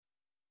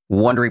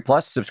Wondery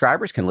Plus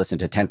subscribers can listen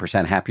to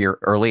 10% Happier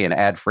early and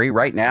ad-free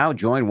right now.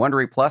 Join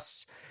Wondery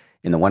Plus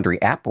in the Wondery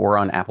app or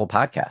on Apple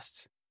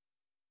Podcasts.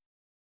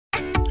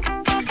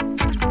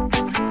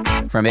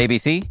 From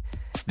ABC,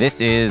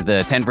 this is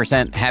the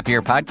 10%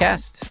 Happier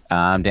podcast.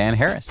 I'm Dan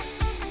Harris.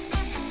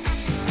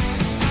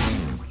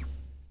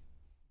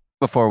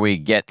 Before we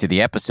get to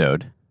the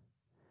episode,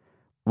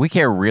 we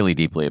care really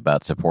deeply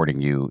about supporting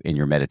you in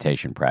your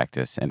meditation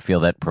practice and feel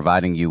that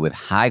providing you with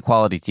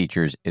high-quality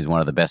teachers is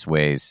one of the best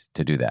ways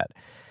to do that.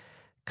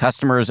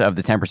 Customers of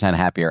the 10%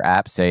 Happier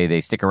app say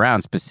they stick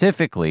around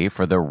specifically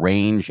for the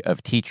range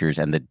of teachers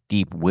and the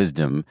deep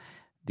wisdom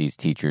these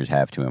teachers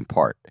have to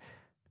impart.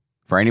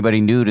 For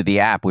anybody new to the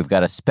app, we've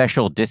got a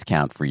special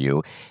discount for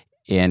you.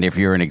 And if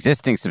you're an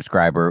existing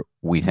subscriber,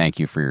 we thank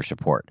you for your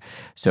support.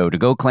 So to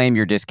go claim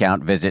your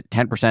discount, visit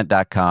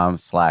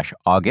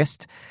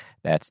 10%.com/August.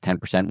 That's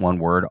 10%, one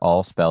word,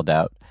 all spelled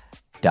out,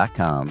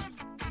 .com/August.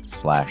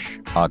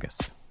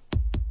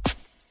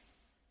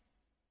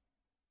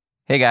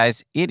 Hey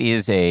guys, it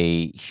is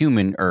a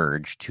human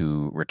urge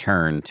to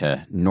return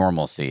to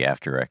normalcy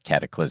after a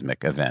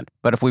cataclysmic event.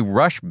 But if we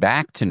rush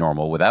back to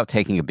normal without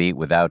taking a beat,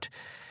 without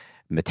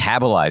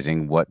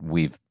metabolizing what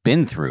we've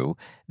been through,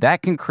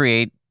 that can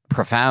create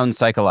profound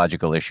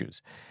psychological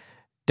issues.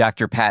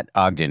 Dr. Pat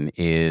Ogden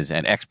is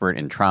an expert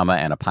in trauma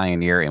and a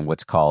pioneer in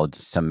what's called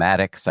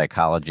somatic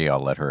psychology.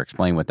 I'll let her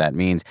explain what that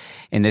means.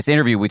 In this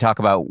interview, we talk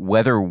about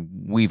whether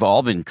we've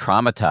all been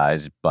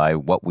traumatized by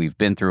what we've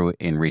been through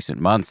in recent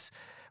months.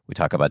 We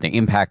talk about the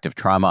impact of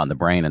trauma on the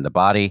brain and the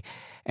body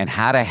and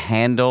how to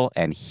handle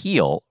and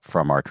heal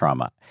from our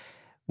trauma.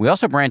 We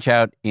also branch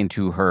out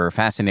into her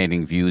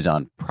fascinating views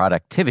on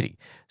productivity.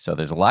 So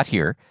there's a lot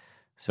here.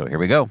 So here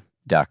we go.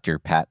 Dr.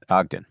 Pat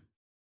Ogden.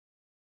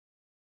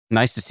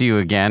 Nice to see you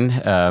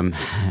again.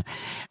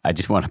 I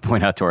just want to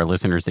point out to our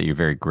listeners that you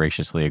very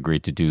graciously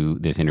agreed to do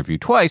this interview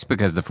twice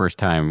because the first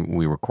time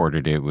we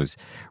recorded it was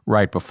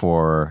right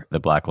before the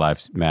Black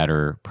Lives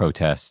Matter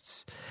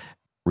protests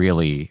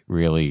really,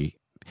 really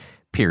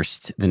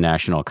pierced the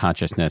national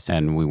consciousness,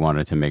 and we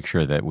wanted to make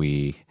sure that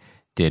we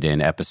did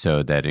an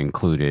episode that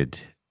included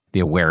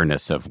the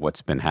awareness of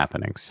what's been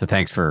happening. So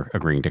thanks for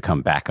agreeing to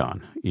come back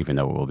on, even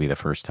though it will be the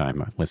first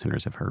time our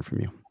listeners have heard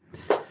from you.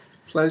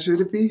 Pleasure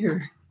to be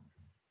here.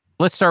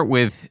 Let's start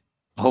with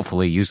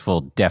hopefully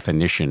useful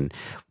definition,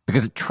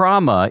 because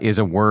trauma is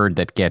a word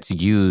that gets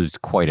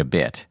used quite a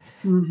bit.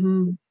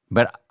 Mm-hmm.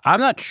 But I'm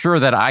not sure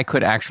that I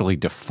could actually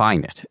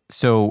define it.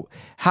 So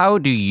how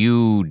do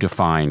you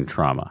define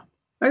trauma?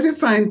 I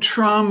define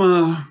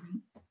trauma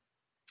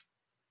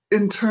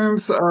in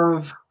terms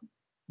of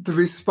the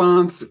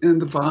response in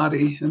the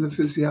body and the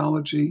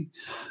physiology.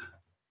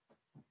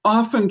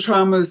 Often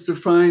trauma is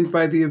defined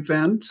by the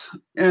event,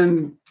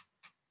 and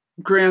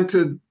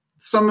granted,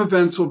 some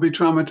events will be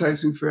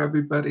traumatizing for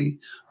everybody,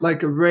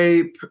 like a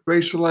rape,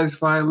 racialized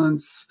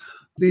violence.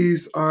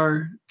 These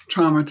are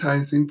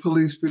traumatizing,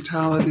 police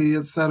brutality,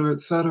 et cetera,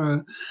 et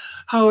cetera.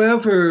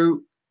 However,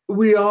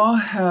 we all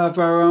have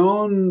our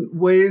own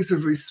ways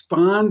of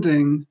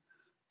responding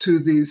to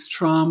these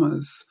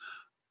traumas.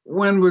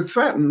 When we're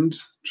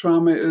threatened,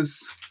 trauma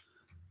is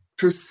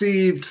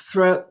perceived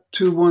threat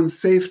to one's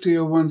safety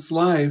or one's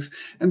life,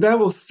 and that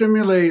will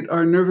stimulate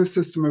our nervous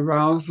system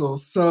arousal.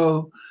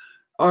 So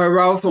our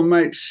arousal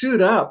might shoot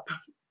up,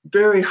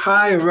 very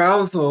high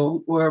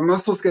arousal, where our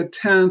muscles get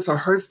tense, our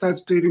heart starts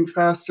beating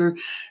faster,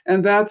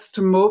 and that's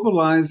to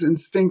mobilize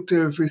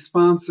instinctive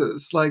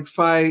responses like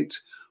fight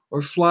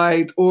or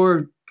flight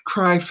or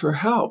cry for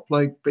help,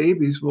 like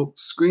babies will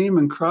scream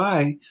and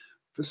cry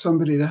for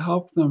somebody to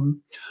help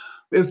them.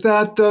 If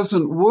that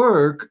doesn't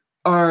work,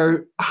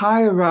 our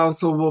high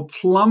arousal will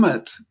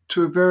plummet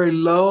to a very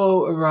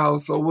low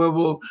arousal where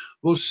we'll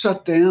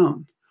shut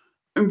down.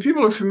 And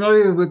people are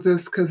familiar with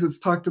this because it's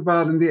talked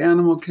about in the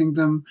animal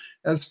kingdom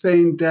as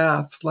feigned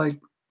death, like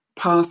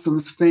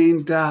possums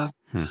feign death.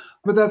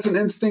 But that's an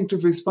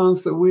instinctive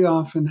response that we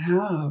often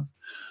have.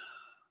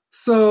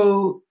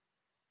 So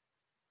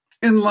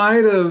in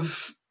light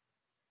of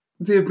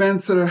the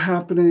events that are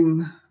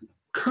happening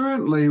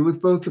currently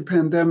with both the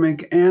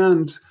pandemic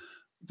and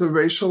the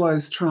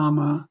racialized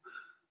trauma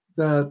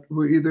that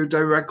we're either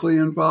directly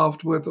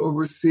involved with or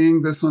we're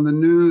seeing this on the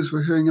news,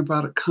 we're hearing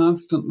about it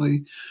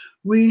constantly,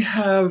 we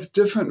have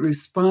different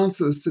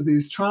responses to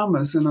these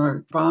traumas in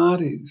our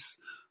bodies.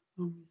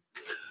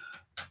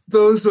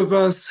 Those of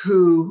us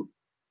who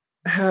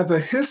have a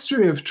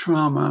history of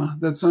trauma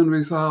that's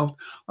unresolved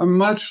are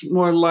much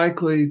more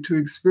likely to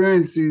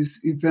experience these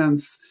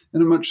events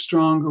in a much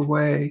stronger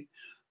way.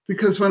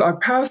 Because when our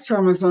past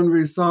trauma is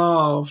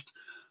unresolved,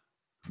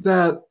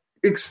 that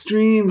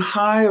extreme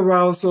high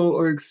arousal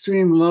or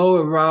extreme low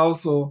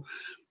arousal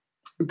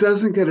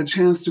doesn't get a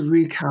chance to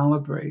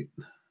recalibrate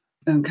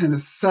and kind of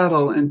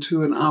settle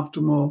into an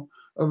optimal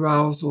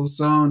arousal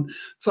zone.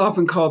 It's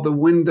often called the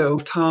window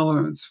of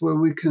tolerance, where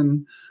we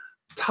can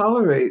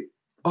tolerate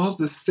all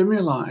the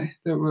stimuli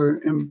that we're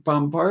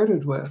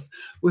bombarded with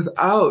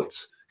without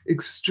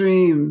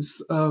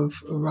extremes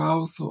of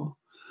arousal.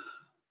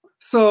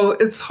 So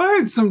it's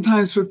hard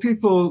sometimes for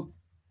people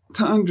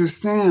to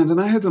understand, and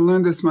I had to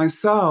learn this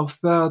myself,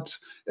 that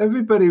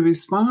everybody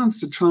responds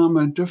to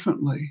trauma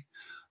differently.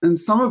 And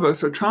some of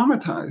us are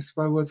traumatized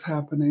by what's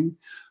happening.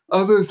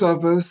 Others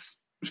of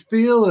us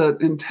feel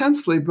it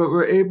intensely, but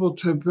we're able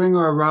to bring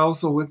our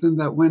arousal within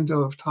that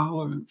window of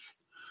tolerance.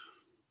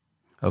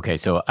 Okay,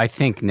 so I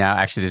think now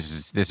actually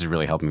this is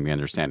really helping me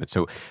understand it.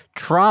 So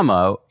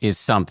trauma is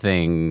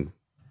something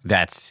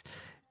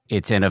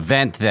it's an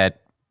event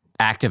that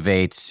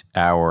activates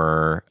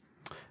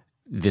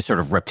the sort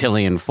of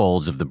reptilian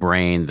folds of the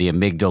brain, the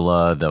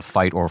amygdala, the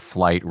fight or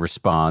flight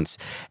response,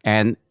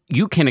 and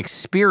you can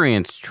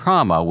experience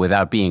trauma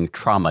without being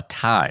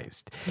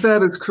traumatized.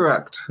 That is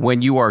correct.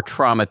 When you are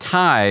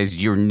traumatized,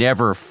 you're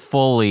never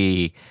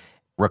fully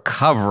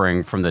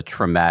recovering from the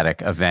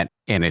traumatic event,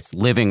 and it's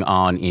living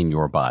on in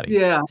your body.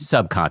 Yeah.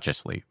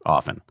 Subconsciously,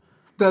 often.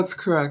 That's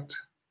correct.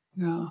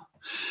 Yeah.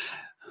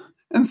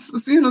 And,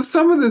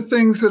 some of the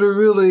things that are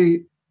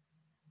really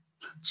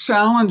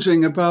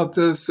challenging about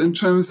this in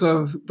terms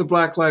of the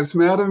Black Lives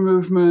Matter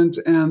movement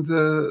and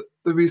the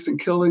recent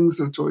killings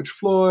of George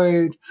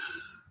Floyd,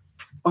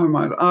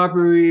 Ahmaud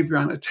Arbery,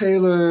 Breonna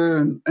Taylor,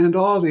 and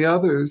all the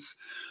others,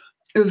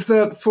 is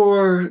that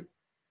for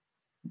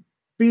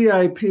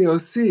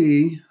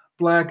BIPOC,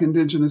 Black,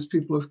 Indigenous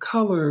People of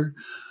Color,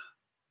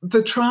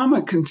 the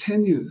trauma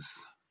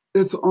continues.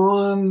 It's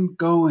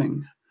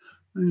ongoing.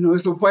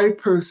 As a white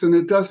person,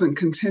 it doesn't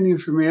continue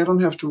for me. I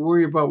don't have to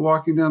worry about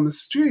walking down the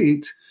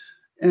street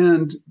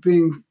and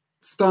being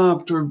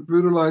stopped or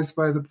brutalized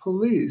by the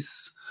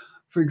police.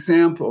 For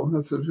example,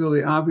 that's a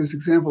really obvious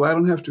example. I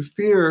don't have to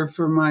fear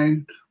for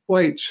my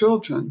white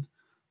children.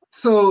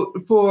 So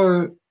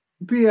for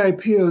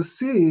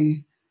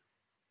BIPOC,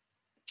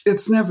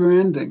 it's never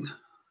ending.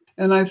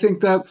 And I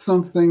think that's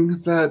something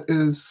that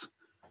is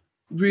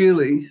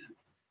really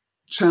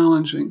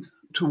challenging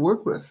to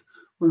work with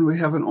when we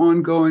have an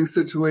ongoing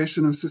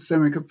situation of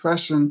systemic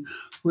oppression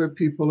where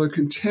people are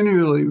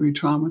continually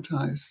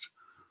re-traumatized.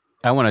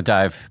 I want to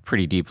dive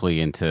pretty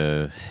deeply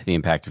into the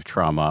impact of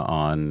trauma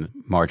on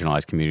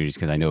marginalized communities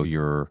because I know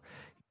you're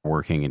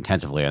working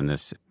intensively on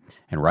this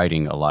and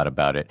writing a lot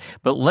about it.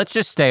 But let's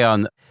just stay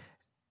on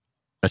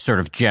a sort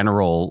of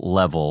general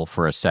level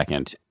for a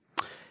second.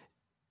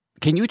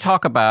 Can you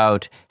talk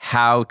about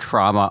how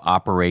trauma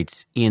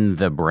operates in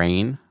the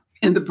brain?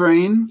 In the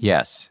brain?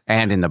 Yes,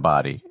 and in the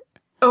body.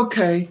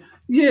 Okay.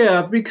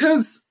 Yeah,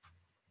 because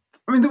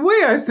the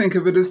way I think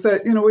of it is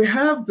that, we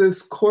have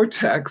this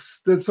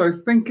cortex that's our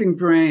thinking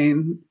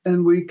brain,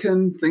 and we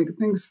can think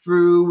things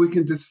through, we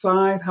can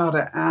decide how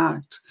to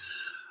act.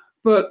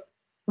 But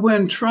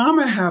when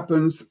trauma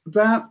happens,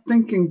 that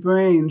thinking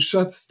brain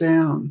shuts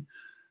down.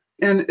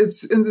 And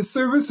it's in the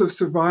service of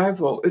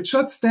survival. It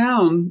shuts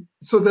down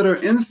so that our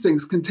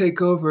instincts can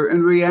take over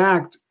and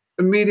react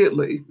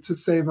immediately to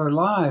save our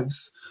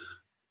lives,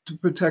 to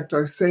protect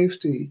our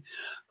safety.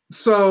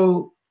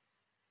 So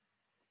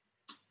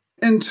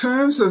in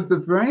terms of the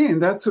brain,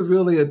 that's a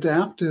really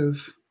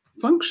adaptive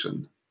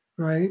function,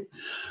 right?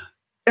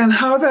 And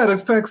how that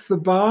affects the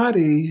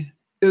body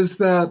is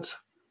that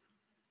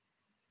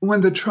when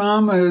the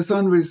trauma is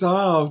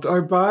unresolved,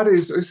 our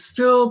bodies are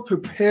still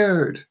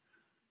prepared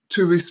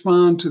to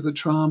respond to the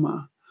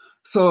trauma.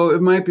 So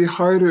it might be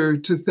harder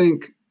to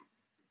think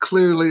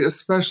clearly,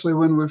 especially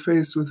when we're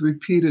faced with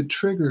repeated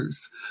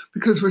triggers,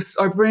 because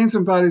our brains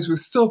and bodies were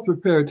still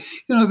prepared.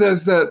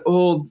 There's that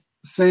old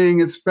saying,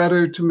 it's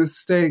better to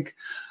mistake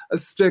a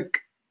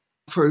stick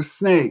for a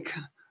snake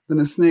than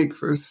a snake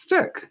for a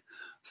stick.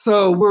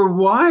 So we're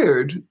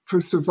wired for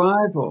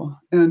survival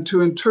and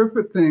to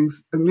interpret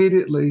things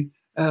immediately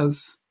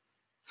as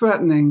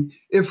threatening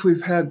if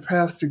we've had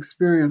past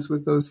experience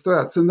with those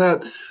threats, and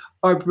that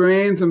our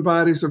brains and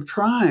bodies are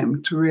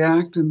primed to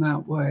react in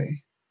that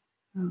way.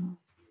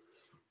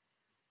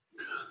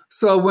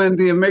 So when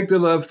the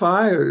amygdala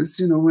fires,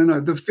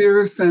 when the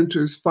fear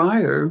centers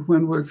fire,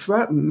 when we're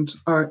threatened,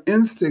 our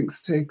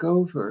instincts take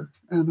over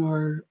and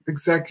our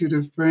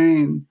executive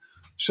brain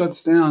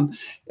shuts down.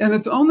 And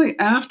it's only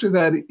after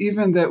that,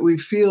 even that we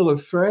feel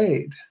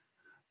afraid,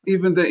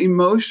 even the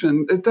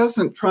emotion, it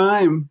doesn't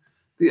prime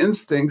the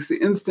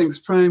instincts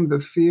prime the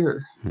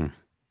fear.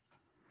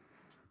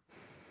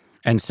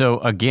 And so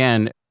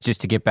again,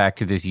 just to get back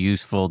to this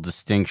useful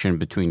distinction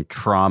between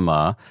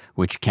trauma,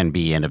 which can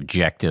be an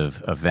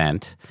objective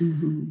event,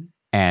 mm-hmm.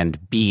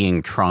 and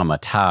being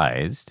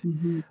traumatized,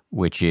 mm-hmm.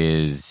 which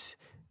is,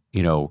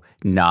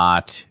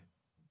 not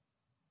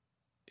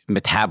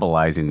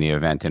metabolizing the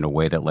event in a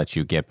way that lets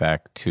you get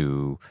back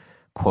to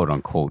quote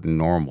unquote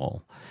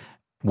normal.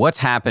 What's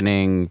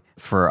happening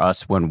for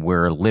us when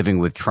we're living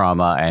with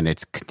trauma and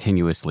it's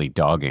continuously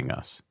dogging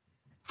us?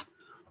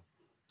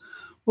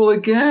 Well,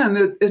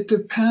 again, it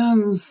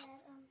depends.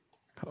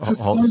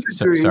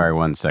 Sorry,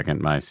 1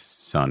 second. My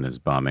son is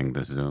bombing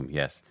the Zoom.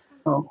 Yes.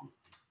 Oh.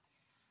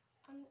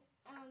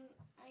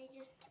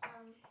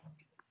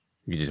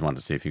 You just wanted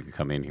to see if you could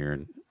come in here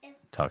and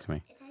talk to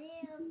me.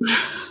 Any of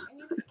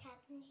the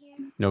cats in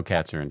here? No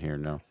cats are in here,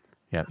 no.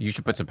 Yeah, you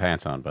should put some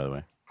pants on, by the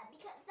way.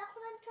 Because that's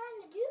what I'm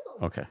trying to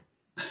do. Okay.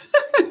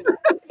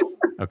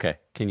 Okay.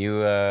 Can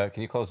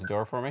you close the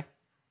door for me?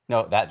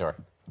 No, that door.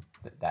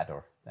 That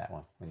door. That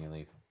one when you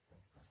leave.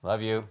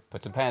 Love you.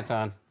 Put some pants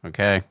on.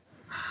 Okay.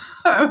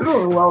 That was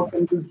a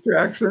welcome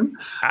distraction.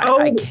 I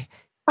can't.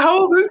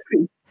 How old is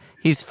he?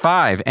 He's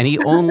 5, and he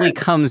only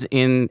comes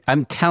in.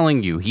 I'm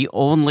telling you, he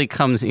only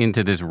comes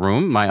into this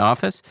room, my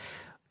office,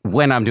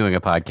 when I'm doing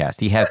a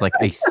podcast. He has like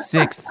a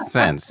sixth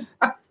sense.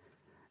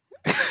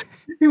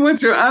 He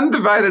wants your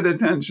undivided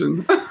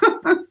attention.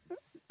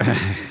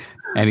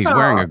 And he's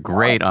wearing a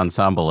great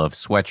ensemble of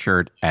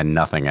sweatshirt and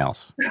nothing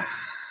else.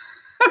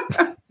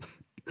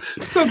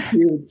 So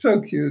cute.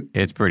 So cute.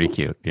 It's pretty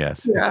cute.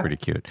 Yes, Yeah. it's pretty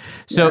cute.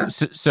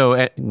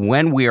 So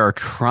when we are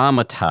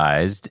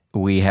traumatized,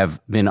 we have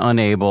been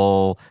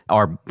unable,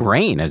 our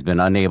brain has been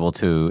unable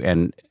to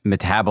and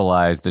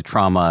metabolize the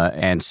trauma.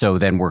 And so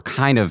then we're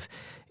kind of,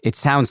 it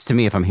sounds to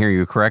me, if I'm hearing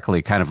you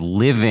correctly, kind of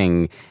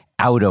living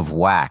out of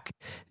whack,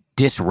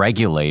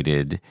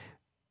 dysregulated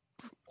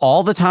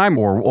all the time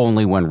or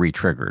only when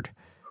re-triggered?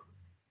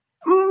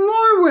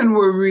 More when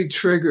we're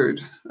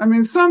re-triggered. I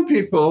mean, some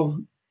people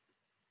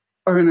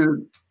are in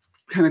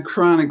a kind of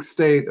chronic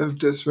state of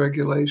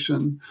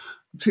dysregulation.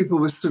 People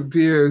with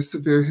severe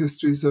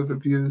histories of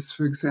abuse,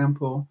 for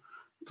example,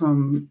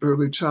 from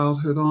early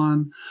childhood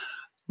on.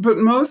 But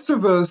most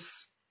of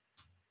us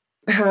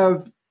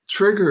have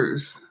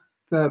triggers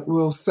that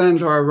will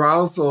send our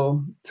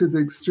arousal to the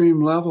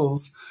extreme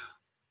levels.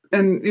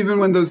 And even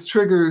when those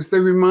triggers, they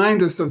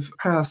remind us of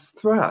past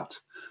threat,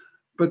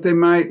 but they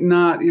might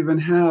not even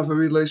have a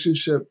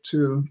relationship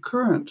to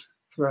current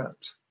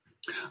threat.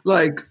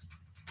 Like,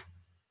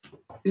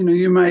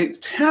 you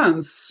might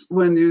tense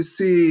when you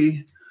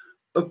see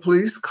a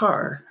police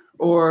car,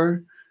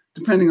 or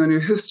depending on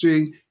your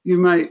history, you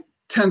might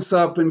tense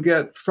up and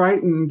get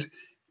frightened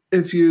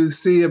if you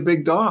see a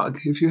big dog,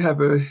 if you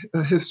have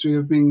a history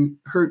of being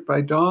hurt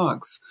by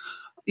dogs,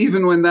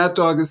 even when that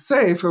dog is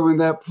safe or when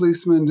that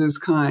policeman is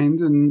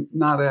kind and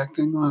not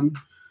acting on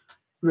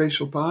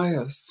racial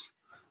bias.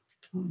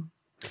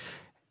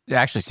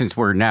 Actually, since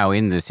we're now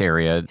in this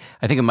area,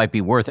 I think it might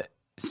be worth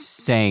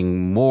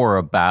saying more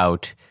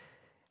about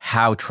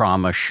how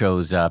trauma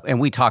shows up. And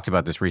we talked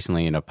about this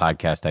recently in a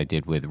podcast I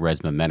did with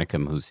Resmaa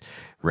Menakem, who's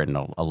written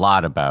a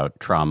lot about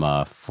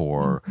trauma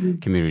for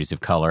communities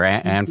of color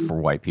and for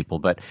white people.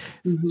 But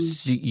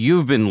so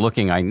you've been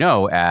looking, I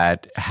know,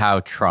 at how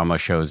trauma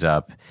shows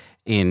up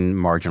in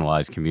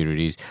marginalized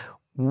communities.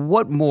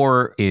 What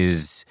more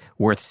is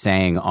worth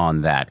saying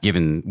on that,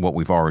 given what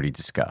we've already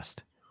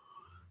discussed?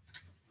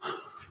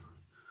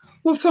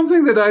 Well,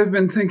 something that I've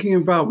been thinking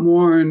about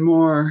more and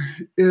more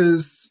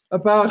is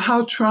about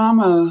how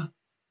trauma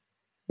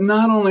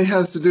not only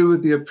has to do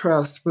with the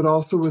oppressed, but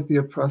also with the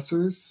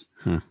oppressors.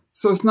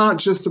 So it's not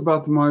just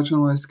about the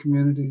marginalized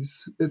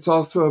communities. It's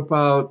also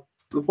about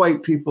the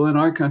white people in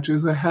our country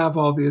who have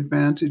all the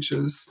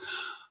advantages.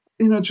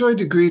 Joy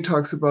DeGruy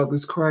talks about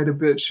this quite a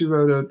bit. She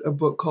wrote a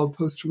book called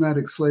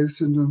Post-Traumatic Slave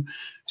Syndrome.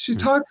 She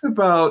talks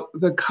about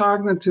the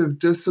cognitive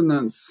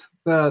dissonance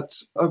that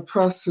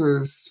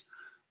oppressors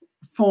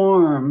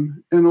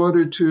form in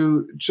order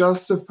to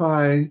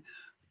justify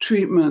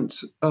treatment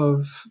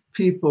of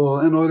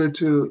people, in order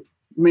to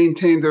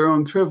maintain their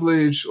own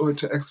privilege or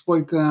to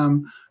exploit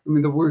them. I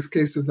mean, the worst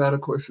case of that,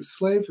 of course, is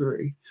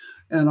slavery.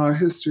 And our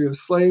history of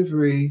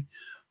slavery,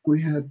 we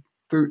had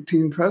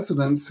 13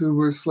 presidents who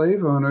were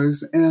slave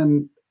owners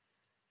and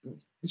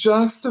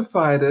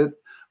justified it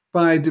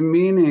by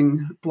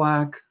demeaning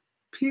Black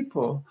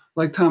people.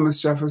 Like Thomas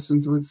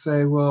Jefferson would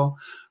say, well,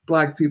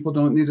 Black people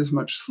don't need as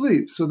much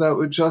sleep. So that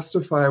would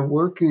justify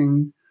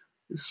working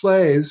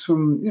slaves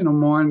from,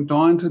 morn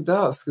dawn to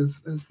dusk,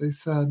 as they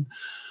said.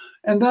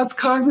 And that's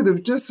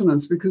cognitive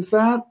dissonance, because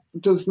that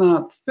does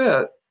not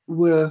fit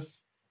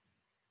with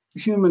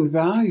human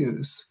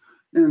values.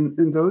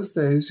 In those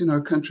days,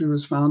 our country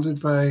was founded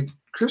by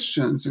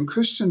Christians and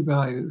Christian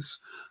values.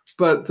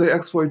 But the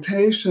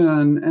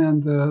exploitation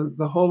and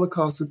the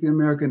Holocaust with the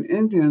American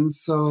Indians,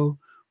 so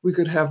we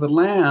could have the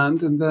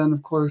land, and then,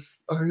 of course,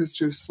 our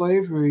history of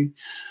slavery,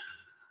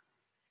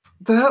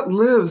 that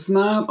lives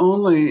not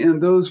only in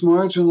those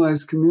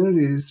marginalized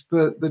communities,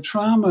 but the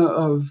trauma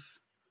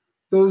of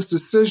those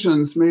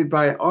decisions made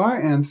by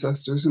our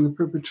ancestors and the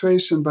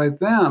perpetration by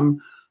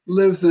them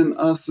lives in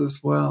us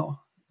as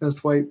well,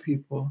 as white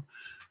people.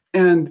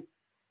 And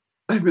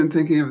I've been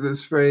thinking of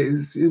this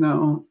phrase,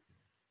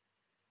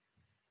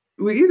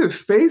 we either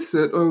face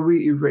it or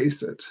we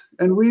erase it.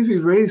 And we've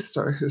erased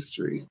our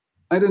history.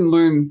 I didn't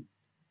learn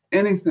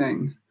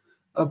anything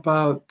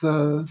about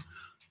the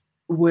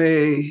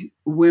way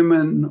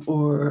women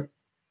or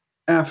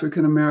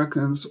African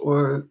Americans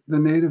or the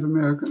Native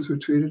Americans were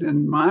treated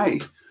in my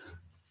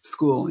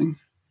schooling.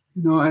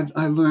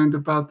 I learned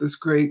about this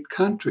great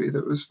country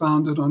that was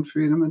founded on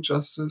freedom and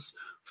justice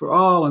for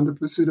all and the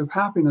pursuit of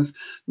happiness,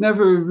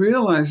 never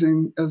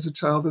realizing as a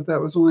child that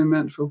that was only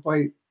meant for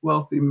white,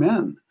 wealthy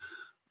men.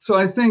 So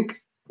I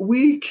think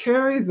we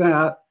carry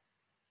that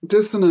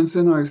dissonance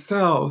in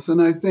ourselves.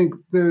 And I think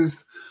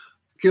there's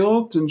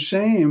guilt and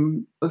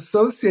shame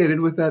associated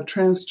with that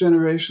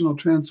transgenerational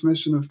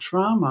transmission of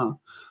trauma.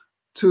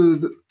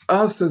 to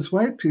us as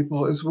white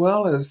people as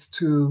well as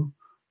to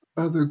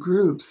other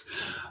groups.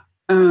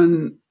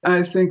 And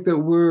I think that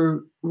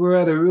we're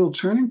at a real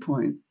turning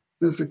point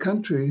as a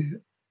country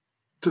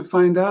to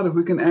find out if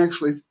we can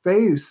actually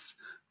face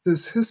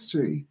this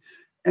history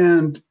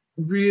and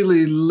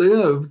really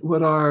live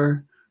what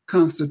our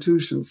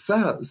Constitution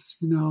says.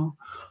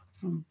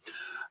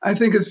 I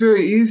think it's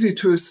very easy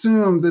to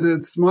assume that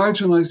it's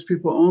marginalized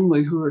people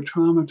only who are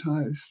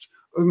traumatized,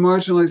 or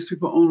marginalized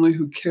people only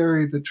who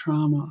carry the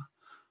trauma.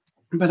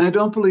 But I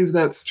don't believe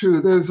that's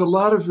true. There's a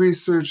lot of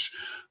research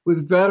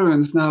with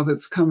veterans now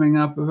that's coming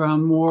up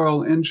around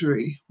moral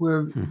injury,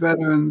 where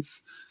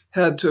veterans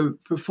had to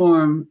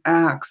perform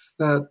acts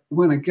that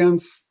went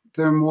against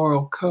their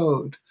moral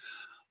code.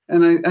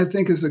 And I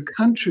think as a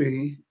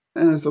country,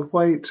 and as a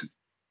white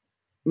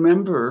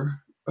member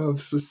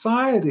of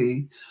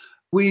society,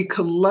 we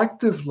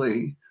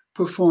collectively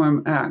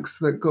perform acts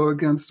that go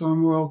against our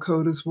moral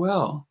code as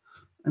well.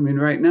 I mean,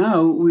 right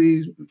now,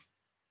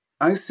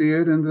 I see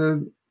it in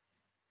the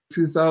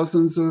few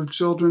thousands of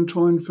children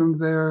torn from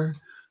their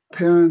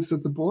parents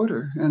at the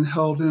border and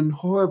held in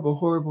horrible,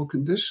 horrible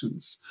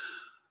conditions.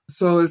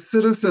 So as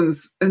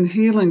citizens in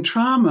healing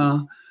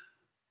trauma,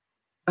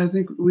 I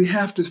think we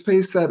have to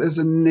face that as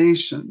a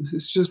nation.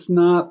 It's just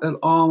not at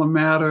all a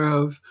matter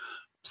of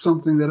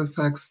something that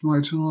affects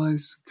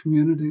marginalized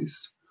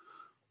communities.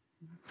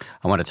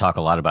 I want to talk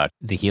a lot about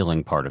the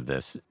healing part of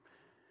this,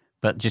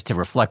 but just to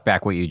reflect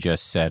back what you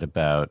just said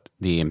about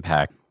the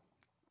impact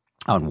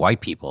on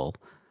white people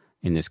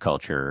in this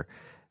culture,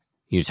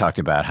 you talked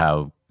about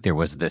how there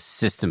was this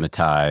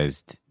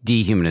systematized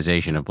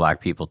dehumanization of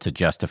Black people to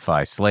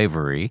justify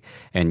slavery.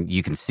 And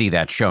you can see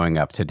that showing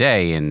up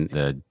today in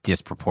the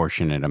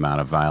disproportionate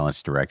amount of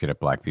violence directed at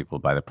Black people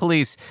by the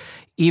police,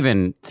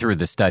 even through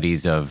the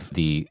studies of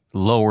the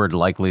lowered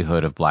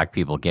likelihood of Black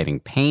people getting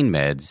pain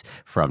meds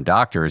from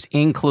doctors,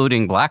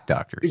 including Black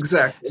doctors.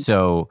 Exactly.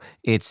 So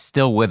it's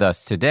still with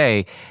us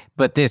today.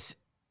 But this,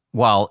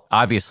 while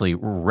obviously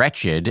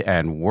wretched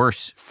and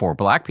worse for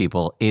Black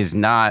people, is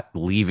not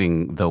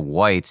leaving the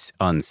whites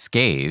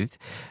unscathed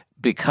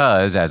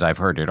because, as I've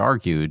heard it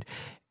argued,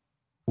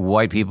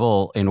 white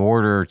people, in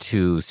order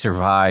to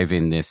survive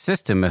in this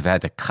system, have had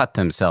to cut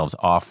themselves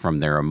off from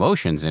their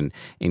emotions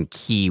in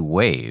key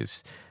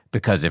ways,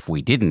 because if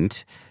we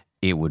didn't,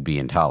 it would be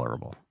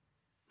intolerable.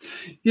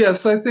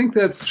 Yes, I think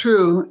that's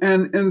true.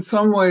 And in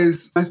some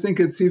ways, I think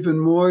it's even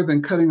more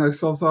than cutting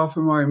ourselves off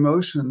from our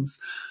emotions.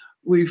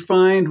 We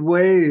find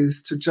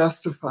ways to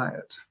justify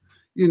it.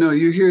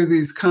 You hear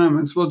these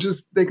comments, well,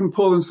 they can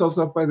pull themselves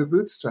up by the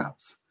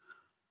bootstraps.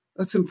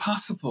 That's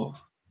impossible.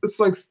 It's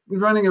like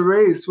running a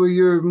race where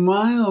you're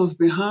miles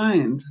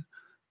behind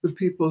the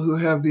people who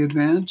have the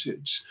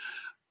advantage.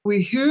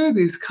 We hear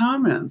these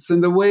comments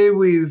and the way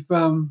we've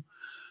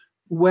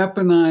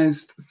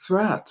weaponized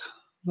threat.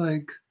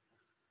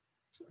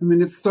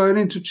 It's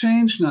starting to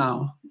change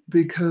now,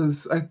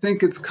 because I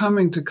think it's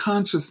coming to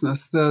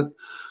consciousness that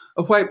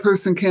a white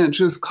person can't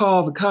just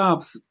call the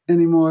cops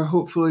anymore,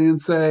 hopefully, and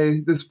say,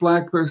 this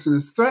Black person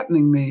is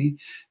threatening me,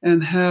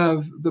 and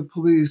have the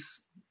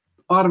police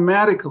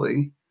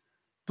automatically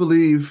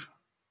believe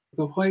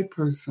the white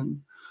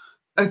person.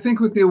 I think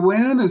with the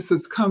awareness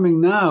that's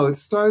coming now,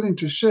 it's starting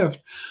to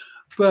shift.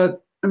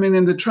 But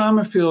in the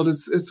trauma field,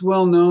 it's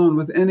well known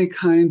with any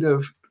kind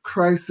of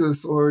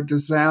crisis or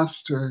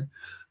disaster,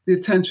 the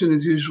attention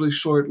is usually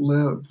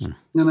short-lived.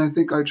 And I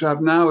think our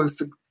job now is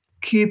to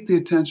keep the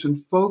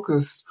attention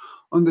focused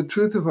on the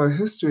truth of our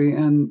history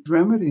and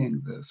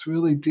remedying this,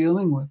 really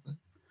dealing with it.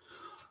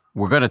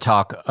 We're going to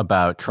talk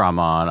about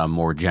trauma on a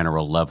more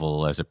general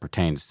level as it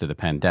pertains to the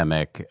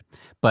pandemic.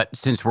 But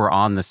since we're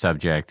on the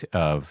subject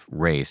of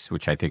race,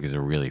 which I think is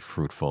a really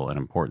fruitful and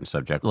important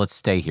subject, let's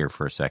stay here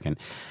for a second.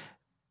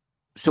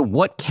 So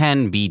what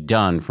can be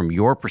done from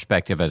your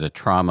perspective as a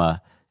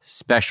trauma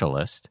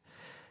specialist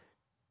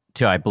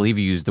to, I believe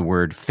you used the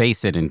word,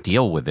 face it and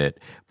deal with it,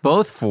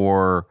 both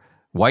for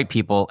white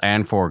people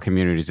and for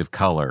communities of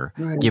color,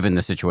 right, given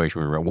the situation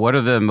we're in? What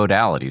are the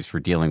modalities for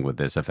dealing with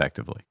this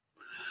effectively?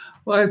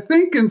 Well, I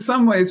think in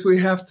some ways we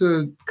have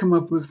to come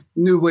up with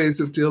new ways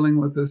of dealing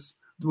with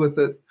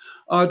it.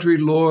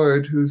 Audre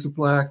Lorde, who's a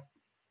Black,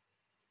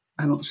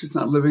 she's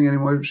not living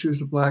anymore, but she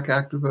was a Black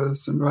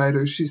activist and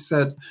writer. She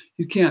said,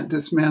 you can't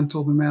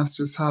dismantle the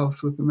master's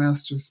house with the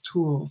master's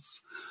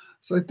tools.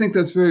 So I think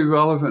that's very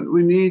relevant.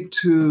 We need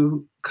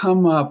to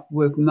come up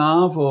with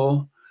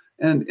novel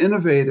and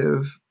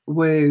innovative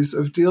ways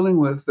of dealing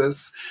with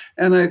this.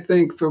 And I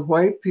think for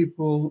white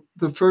people,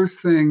 the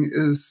first thing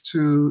is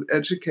to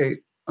educate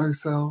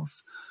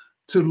ourselves,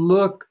 to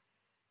look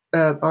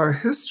at our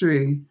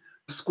history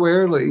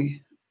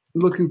squarely,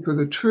 looking for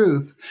the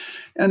truth,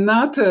 and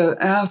not to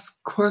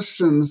ask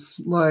questions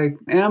like,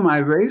 am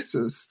I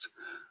racist?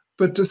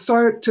 But to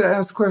start to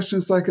ask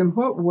questions like, in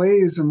what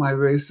ways am I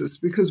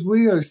racist? Because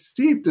we are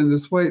steeped in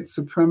this white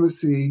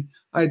supremacy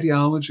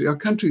ideology. Our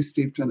country's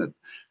steeped in it.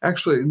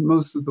 Actually,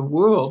 most of the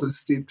world is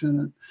steeped in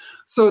it.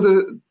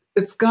 So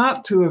it's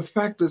got to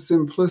affect us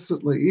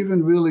implicitly,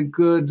 even really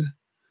good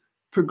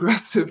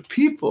progressive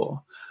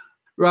people.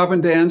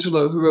 Robin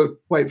DiAngelo, who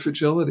wrote White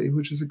Fragility,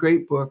 which is a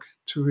great book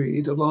to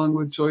read, along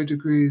with Joy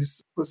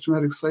DeGruy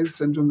Post-Traumatic Slave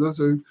Syndrome.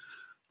 Those are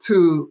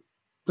two,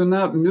 they're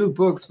not new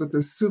books, but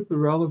they're super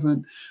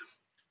relevant.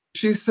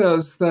 She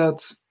says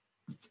that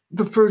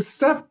the first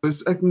step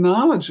is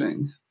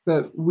acknowledging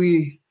that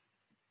we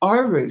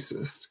are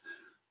racist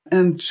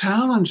and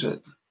challenge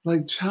it,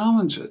 like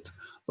start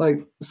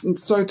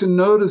to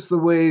notice the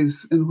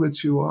ways in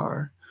which you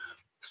are.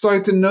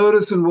 Start to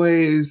notice the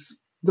ways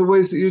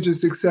that you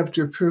just accept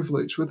your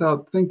privilege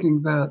without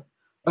thinking that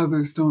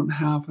others don't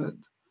have it,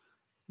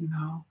 you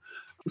know.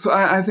 So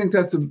I think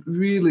that's a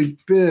really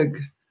big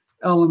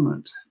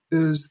element,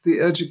 is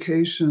the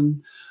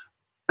education.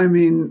 I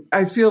mean,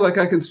 I feel like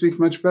I can speak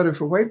much better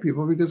for white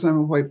people because I'm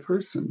a white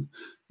person.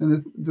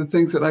 And the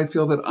things that I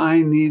feel that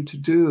I need to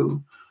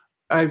do,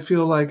 I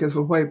feel like as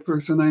a white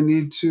person, I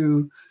need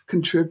to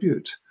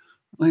contribute.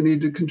 I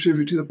need to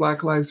contribute to the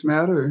Black Lives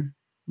Matter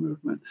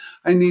movement.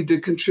 I need to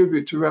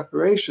contribute to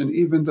reparation,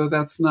 even though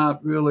that's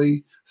not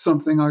really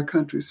something our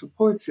country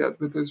supports yet,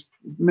 but there's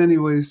many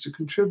ways to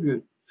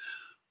contribute.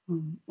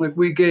 Like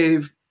we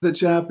gave the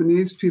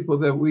Japanese people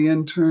that we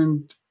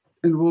interned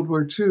in World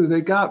War II,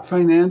 they got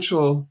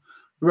financial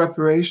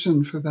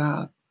reparation for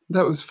that.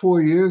 That was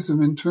 4 years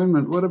of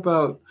internment. What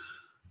about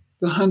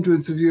the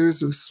hundreds of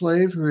years of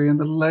slavery and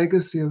the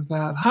legacy of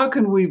that? How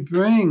can we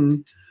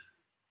bring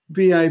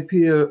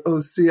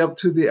BIPOC up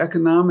to the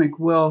economic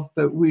wealth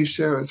that we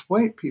share as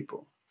white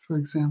people, for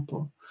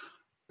example?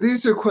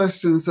 These are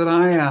questions that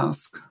I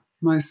ask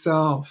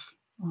myself.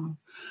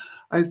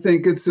 I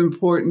think it's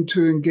important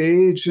to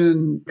engage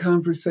in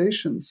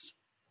conversations,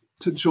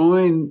 to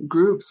join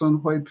groups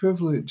on white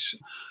privilege,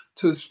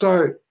 to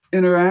start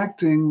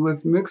interacting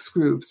with mixed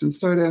groups and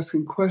start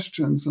asking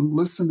questions and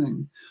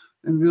listening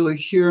and really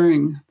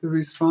hearing the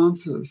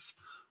responses,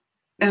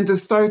 and to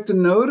start to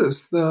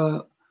notice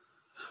the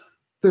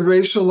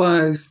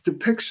racialized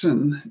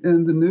depiction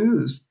in the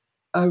news.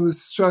 I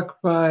was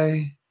struck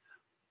by,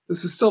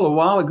 this was still a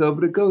while ago,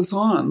 but it goes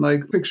on,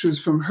 like pictures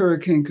from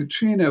Hurricane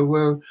Katrina,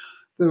 where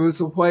there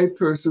was a white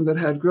person that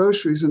had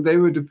groceries and they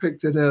were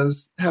depicted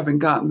as having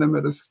gotten them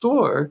at a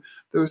store.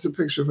 There was a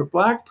picture of a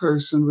Black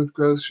person with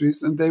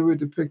groceries and they were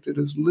depicted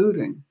as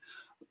looting.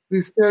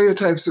 These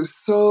stereotypes are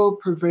so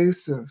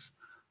pervasive.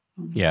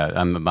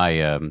 Yeah,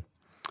 my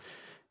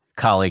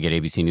colleague at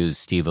ABC News,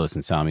 Steve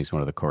Osunsami, is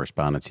one of the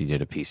correspondents. He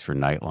did a piece for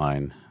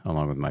Nightline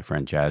along with my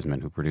friend Jasmine,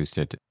 who produced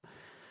it.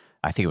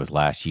 I think it was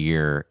last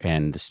year.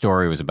 And the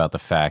story was about the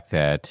fact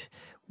that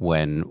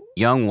when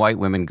young white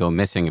women go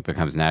missing, it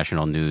becomes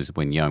national news.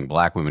 When young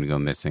Black women go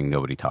missing,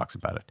 nobody talks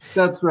about it.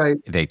 That's right.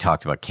 They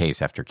talked about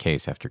case after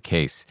case after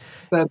case.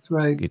 That's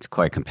right. It's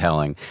quite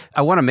compelling.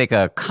 I want to make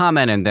a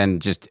comment and then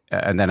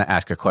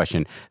ask a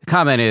question. The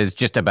comment is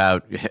just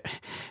about,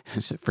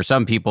 for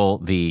some people,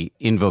 the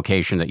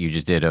invocation that you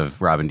just did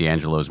of Robin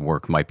DiAngelo's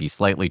work might be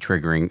slightly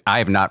triggering. I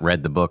have not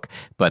read the book,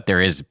 but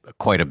there is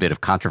quite a bit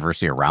of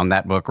controversy around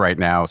that book right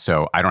now.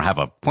 So I don't have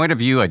a point of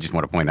view. I just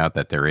want to point out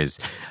that there is,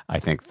 I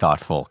think,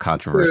 thoughtful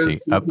controversy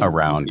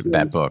around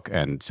that book.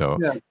 And so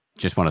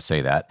just want to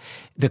say that.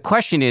 The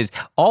question is,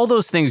 all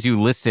those things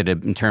you listed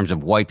in terms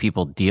of white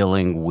people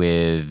dealing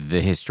with the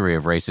history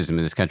of racism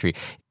in this country,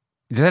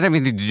 does that have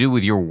anything to do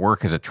with your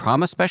work as a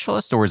trauma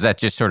specialist, or is that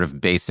just sort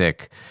of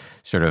basic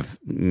sort of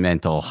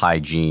mental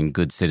hygiene,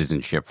 good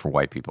citizenship for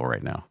white people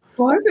right now?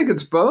 Well, I think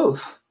it's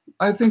both.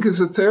 I think as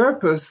a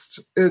therapist,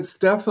 it's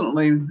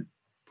definitely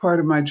part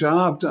of my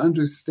job to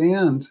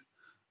understand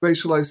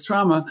racialized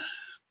trauma,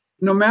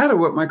 no matter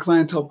what my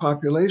clientele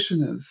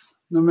population is,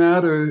 no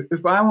matter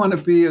if I want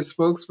to be a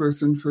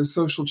spokesperson for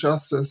social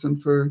justice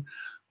and for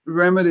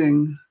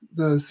remedying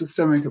the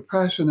systemic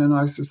oppression in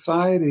our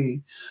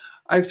society,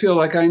 I feel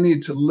like I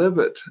need to live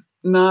it,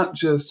 not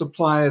just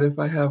apply it if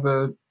I have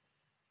a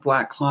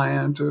Black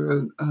client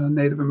or a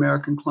Native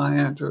American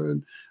client or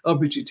an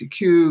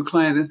LGBTQ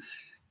client.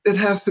 It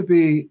has to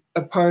be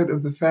a part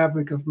of the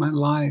fabric of my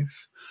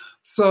life.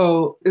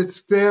 So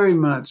it's very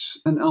much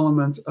an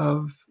element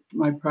of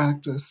my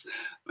practice.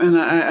 And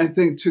I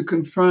think to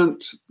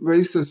confront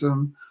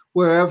racism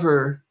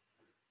wherever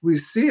we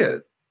see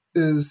it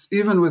is,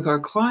 even with our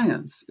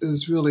clients,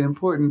 is really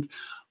important.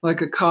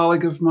 Like a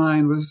colleague of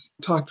mine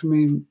talked to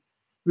me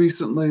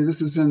recently,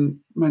 this is in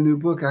my new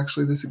book,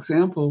 actually, this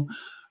example,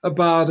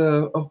 about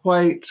a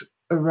white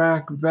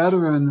Iraq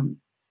veteran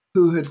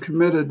who had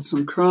committed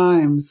some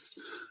crimes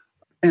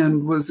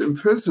and was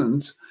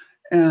imprisoned,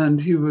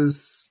 and he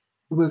was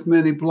with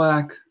many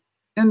Black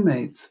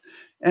inmates.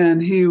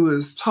 And he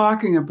was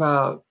talking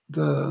about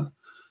the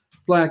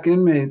Black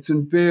inmates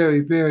in very,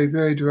 very,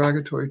 very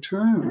derogatory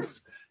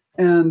terms.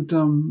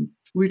 And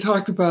we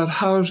talked about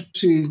how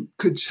she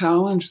could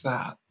challenge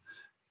that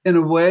in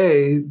a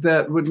way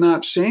that would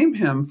not shame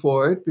him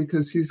for it,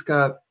 because he's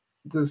got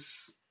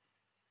this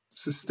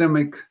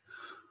systemic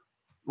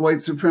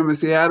white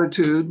supremacy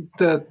attitude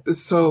that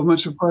is so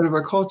much a part of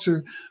our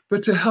culture,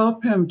 but to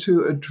help him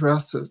to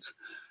address it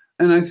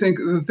And I think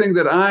the thing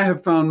that I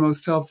have found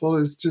most helpful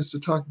is just to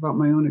talk about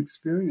my own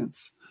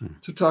experience,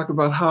 to talk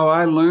about how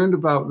I learned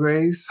about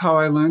race, how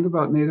I learned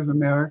about Native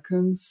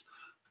Americans,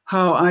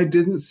 how I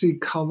didn't see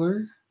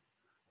color.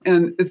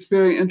 And it's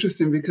very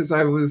interesting because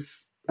I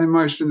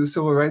marched in the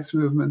civil rights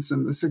movements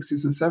in the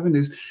 60s and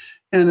 70s.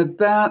 And at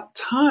that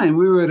time,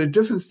 we were at a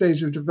different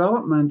stage of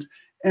development.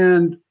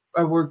 And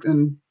I worked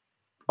in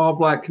all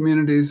Black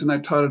communities, and I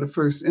taught at a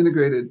first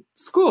integrated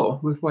school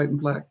with white and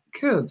Black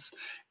kids.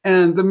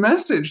 And the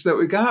message that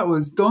we got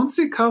was, don't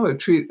see color,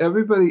 treat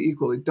everybody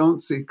equally, don't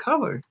see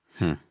color.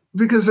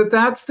 Because at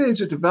that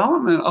stage of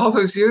development, all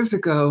those years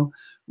ago,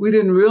 we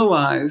didn't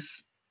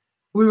realize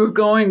we were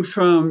going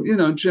from,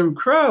 Jim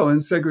Crow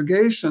and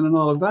segregation and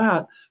all of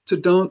that to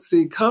don't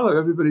see color,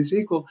 everybody's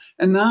equal.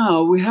 And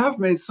now we have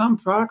made some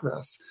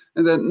progress,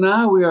 and that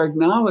now we are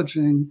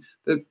acknowledging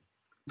that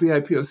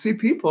BIPOC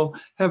people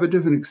have a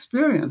different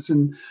experience,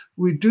 and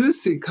we do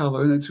see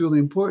color, and it's really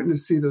important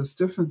to see those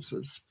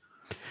differences.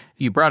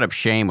 You brought up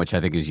shame, which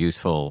I think is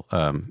useful.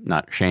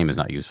 Shame is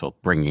not useful.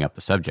 Bringing up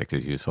the subject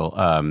is useful.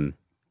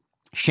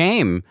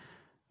 Shame,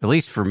 at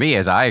least for me,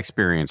 as I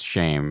experience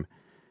shame,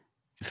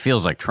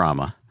 feels like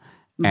trauma.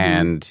 Mm-hmm.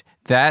 And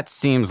that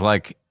seems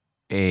like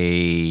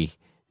a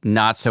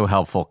not so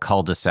helpful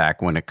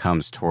cul-de-sac when it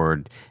comes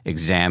toward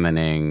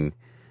examining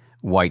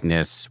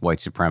whiteness, white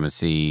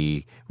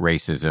supremacy,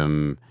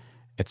 racism,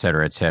 et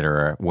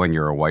cetera, when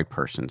you're a white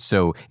person.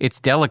 So it's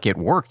delicate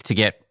work to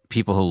get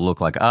people who look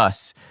like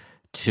us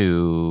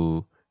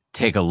to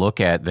take a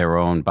look at their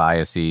own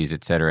biases,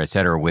 et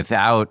cetera,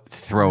 without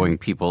throwing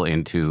people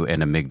into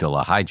an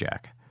amygdala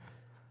hijack.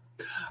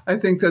 I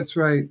think that's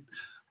right.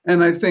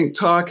 And I think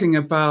talking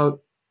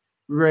about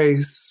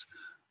race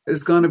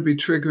is going to be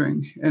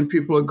triggering, and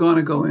people are going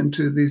to go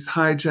into these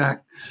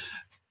hijack.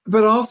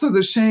 But also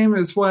the shame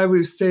is why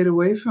we've stayed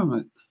away from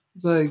it.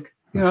 Like,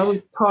 I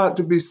was taught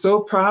to be so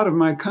proud of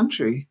my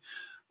country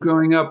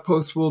growing up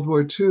post-World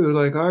War II.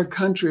 Like, our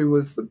country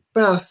was the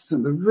best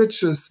and the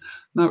richest,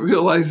 not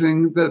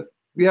realizing that,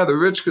 the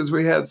rich because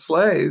we had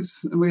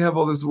slaves, and we have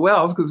all this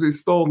wealth because we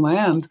stole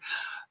land.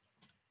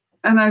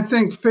 And I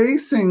think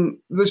facing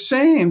the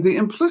shame, the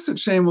implicit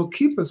shame, will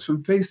keep us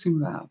from facing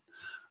that.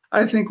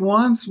 I think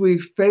once we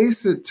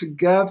face it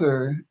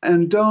together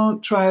and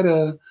don't try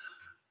to,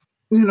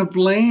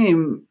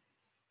 blame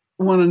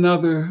one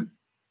another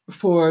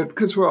for it,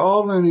 because we're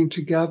all learning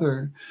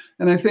together.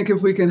 And I think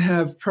if we can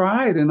have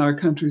pride in our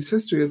country's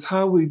history, it's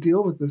how we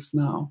deal with this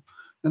now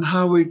and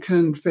how we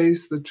can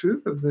face the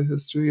truth of the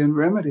history and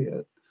remedy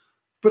it.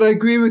 But I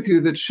agree with you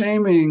that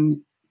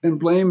shaming and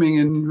blaming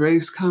in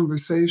race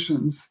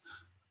conversations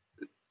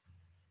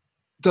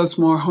does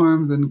more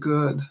harm than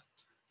good.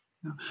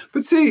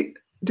 But see,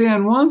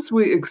 Dan, once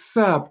we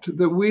accept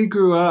that we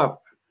grew up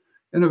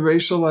in a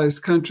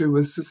racialized country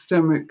with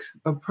systemic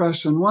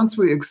oppression, once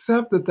we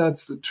accept that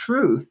that's the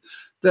truth,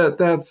 that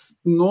that's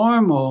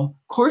normal,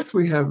 of course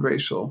we have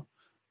racial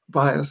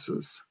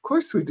biases. Of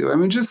course we do. I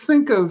mean, just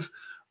think of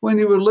when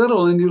you were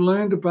little and you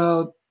learned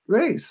about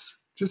race.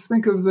 Just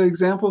think of the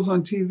examples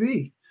on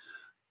TV.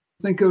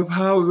 Think of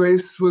how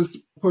race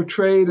was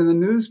portrayed in the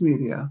news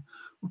media.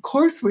 Of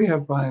course we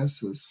have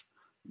biases.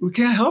 We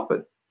can't help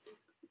it.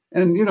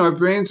 And, our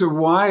brains are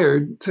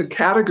wired to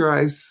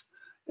categorize,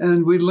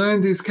 and we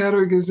learn these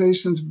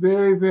categorizations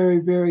very, very,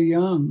 very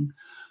young.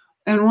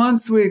 And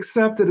once we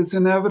accept that it's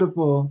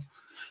inevitable,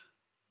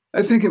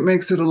 I think it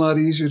makes it a lot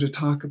easier to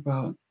talk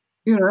about.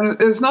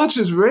 And it's not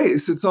just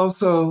race, it's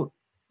also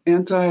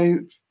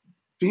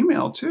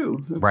anti-female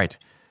too. Right.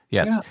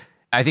 Yes. Yeah.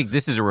 I think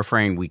this is a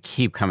refrain we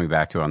keep coming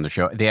back to on the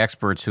show. The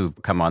experts who've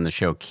come on the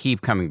show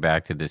keep coming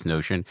back to this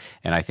notion,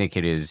 and I think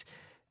it is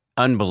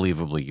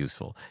unbelievably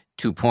useful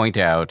to point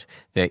out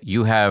that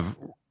you have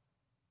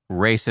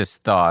racist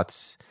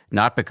thoughts,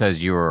 not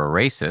because you're a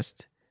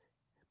racist,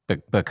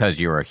 but because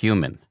you're a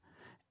human.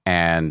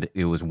 And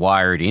it was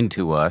wired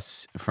into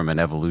us from an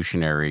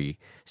evolutionary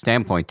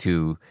standpoint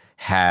to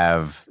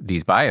have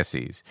these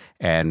biases.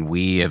 And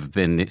we have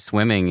been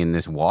swimming in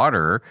this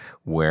water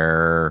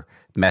where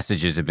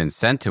messages have been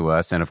sent to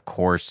us. And of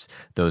course,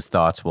 those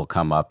thoughts will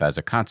come up as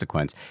a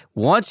consequence.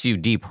 Once you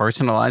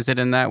depersonalize it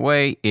in that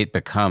way, it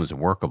becomes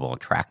workable and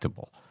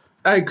tractable.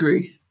 I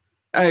agree.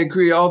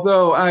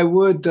 Although I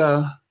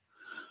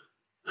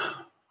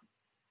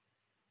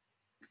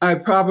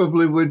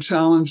probably would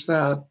challenge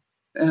that.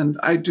 And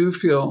I do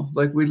feel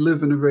like we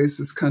live in a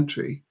racist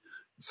country.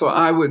 So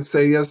I would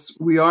say, yes,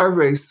 we are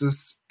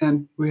racist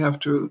and we have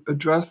to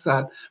address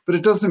that. But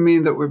it doesn't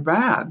mean that we're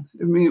bad.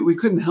 I mean, we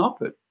couldn't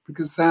help it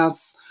because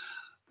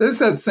there's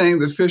that saying,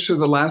 the fish are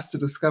the last to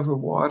discover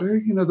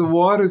water. The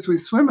waters we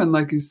swim in,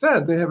 like you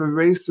said, they have a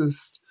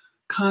racist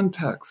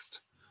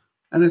context.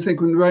 And I think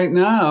right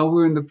now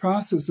we're in the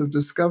process of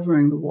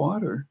discovering the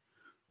water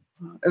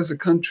as a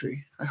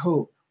country, I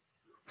hope.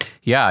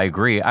 Yeah, I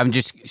agree.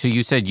 So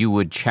you said you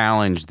would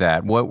challenge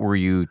that. What were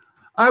you?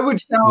 I would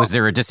challenge. Was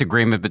there a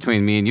disagreement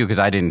between me and you? Because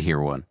I didn't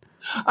hear one.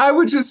 I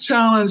would just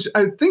challenge,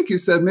 I think you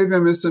said, maybe I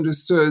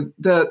misunderstood,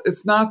 that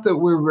it's not that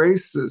we're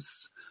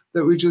racist,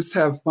 that we just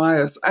have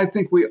bias. I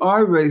think we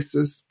are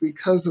racist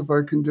because of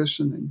our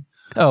conditioning.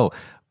 Oh,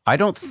 I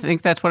don't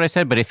think that's what I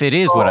said, but if it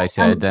is what I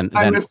said, then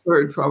I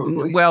misheard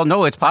probably. Well,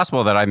 no, it's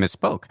possible that I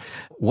misspoke.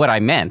 What I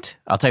meant,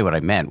 I'll tell you what I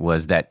meant,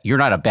 was that you're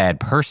not a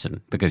bad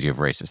person because you have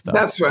racist thoughts.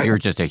 That's right. You're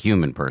just a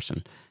human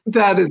person.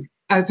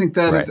 I think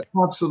that is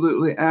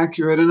absolutely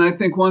accurate. And I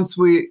think once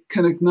we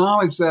can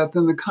acknowledge that,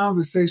 then the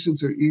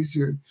conversations are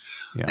easier.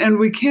 Yeah. And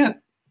we can't,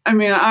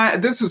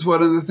 this is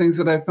one of the things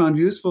that I found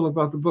useful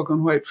about the book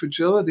on white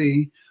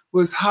fragility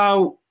was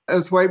how,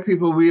 as white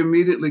people, we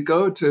immediately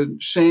go to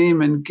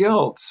shame and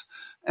guilt.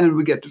 And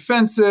we get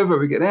defensive or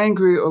we get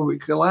angry or we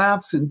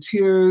collapse in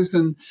tears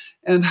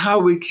and how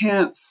we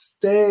can't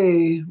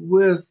stay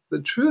with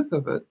the truth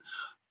of it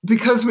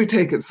because we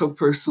take it so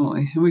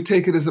personally and we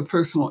take it as a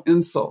personal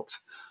insult.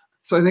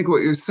 So I think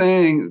what you're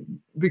saying,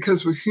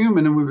 because we're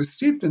human and we were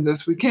steeped in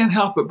this, we can't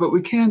help it, but we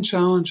can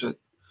challenge it.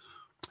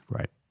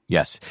 Right.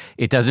 Yes.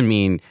 It doesn't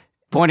mean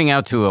pointing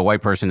out to a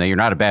white person that you're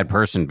not a bad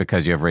person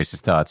because you have racist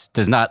thoughts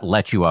does not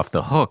let you off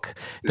the hook.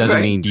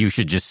 Doesn't mean you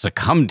should just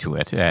succumb to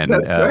it and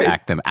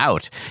act them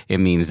out. It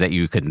means that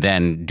you can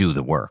then do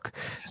the work.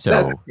 So,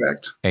 that's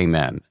correct.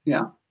 Amen.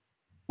 Yeah.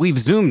 We've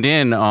zoomed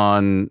in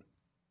on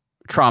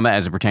trauma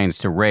as it pertains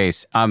to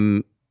race.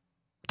 I'm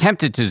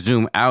tempted to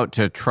zoom out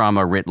to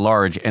trauma writ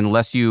large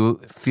unless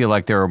you feel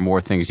like there are more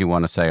things you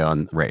want to say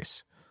on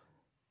race.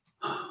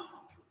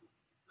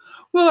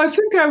 Well, I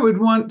think I would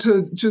want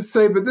to just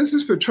say, but this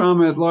is for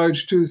trauma at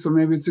large too, so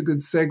maybe it's a good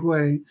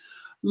segue.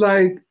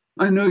 Like,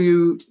 I know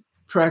you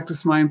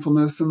practice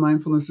mindfulness, and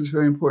mindfulness is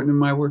very important in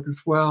my work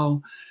as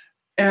well.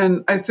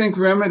 And I think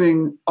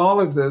remedying all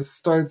of this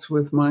starts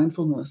with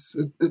mindfulness.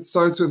 It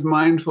starts with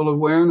mindful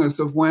awareness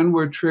of when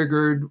we're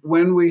triggered,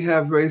 when we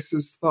have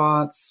racist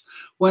thoughts,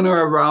 when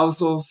our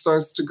arousal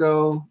starts to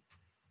go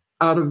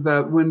out of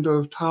that window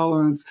of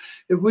tolerance.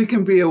 If we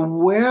can be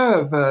aware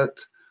of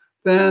it,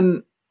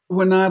 then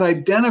we're not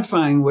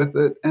identifying with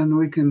it and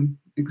we can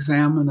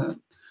examine it.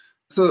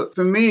 So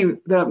for me,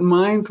 that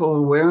mindful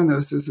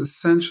awareness is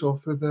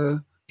essential for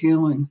the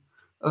healing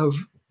of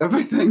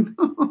everything.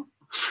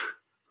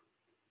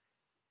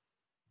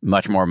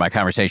 Much more of my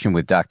conversation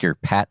with Dr.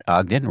 Pat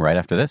Ogden right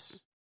after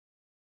this.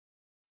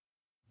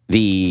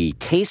 The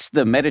Taste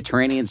the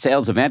Mediterranean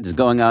sales event is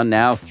going on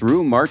now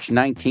through March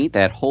 19th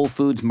at Whole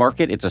Foods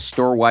Market. It's a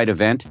store-wide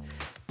event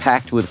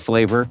packed with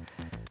flavor.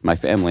 My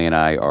family and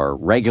I are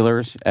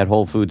regulars at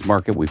Whole Foods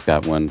Market. We've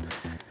got one,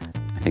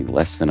 I think,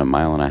 less than a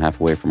mile and a half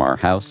away from our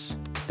house.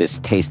 This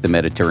Taste the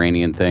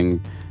Mediterranean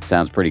thing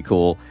sounds pretty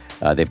cool.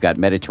 They've got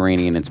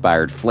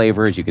Mediterranean-inspired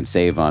flavors. You can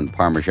save on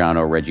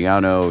Parmigiano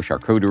Reggiano,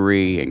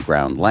 charcuterie, and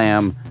ground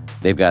lamb.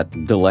 They've got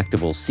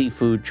delectable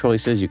seafood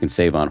choices. You can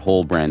save on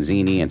whole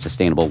branzini and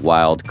sustainable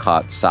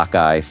wild-caught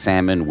sockeye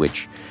salmon,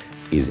 which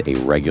is a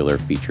regular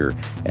feature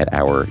at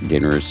our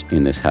dinners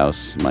in this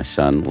house. My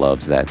son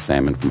loves that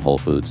salmon from Whole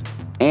Foods.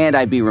 And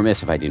I'd be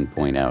remiss if I didn't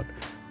point out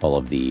all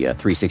of the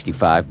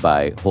 365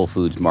 by Whole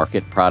Foods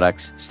Market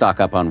products. Stock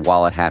up on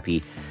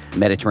wallet-happy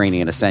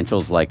Mediterranean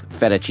essentials like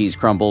feta cheese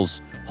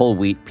crumbles, whole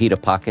wheat pita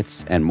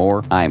pockets, and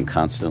more. I am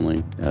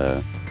constantly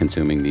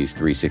consuming these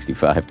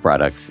 365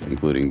 products,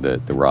 including the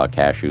raw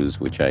cashews,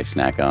 which I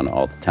snack on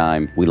all the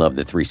time. We love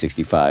the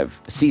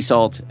 365 sea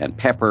salt and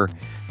pepper.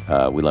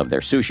 We love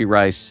their sushi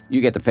rice.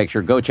 You get the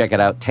picture. Go check it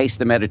out. Taste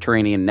the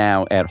Mediterranean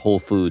now at Whole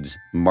Foods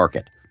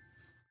Market.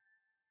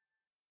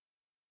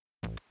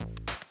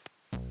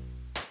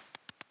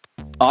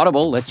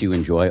 Audible lets you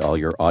enjoy all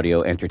your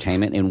audio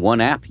entertainment in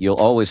one app. You'll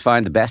always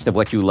find the best of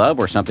what you love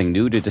or something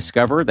new to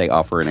discover. They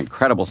offer an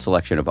incredible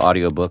selection of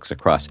audiobooks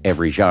across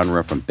every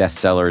genre, from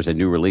bestsellers and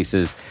new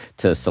releases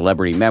to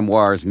celebrity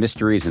memoirs,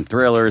 mysteries and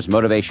thrillers,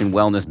 motivation,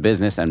 wellness,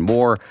 business, and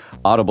more.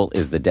 Audible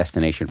is the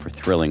destination for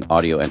thrilling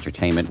audio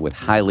entertainment with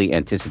highly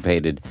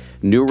anticipated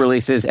new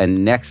releases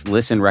and next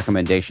listen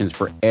recommendations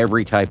for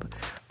every type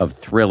of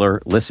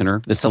thriller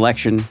listener. The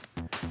selection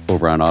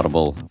over on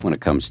Audible when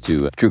it comes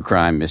to true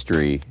crime,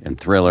 mystery, and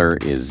thriller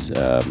is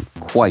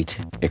quite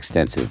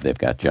extensive. They've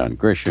got John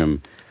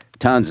Grisham,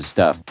 tons of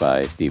stuff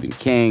by Stephen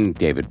King,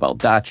 David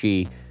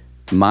Baldacci.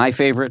 My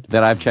favorite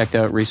that I've checked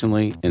out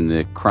recently in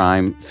the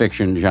crime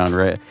fiction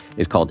genre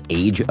is called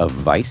Age of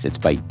Vice. It's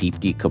by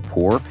Deepti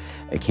Kapoor.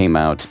 It came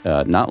out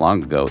not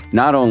long ago.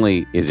 Not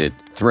only is it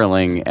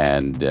thrilling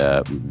and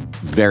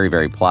very,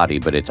 very plotty,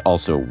 but it's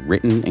also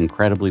written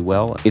incredibly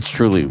well. It's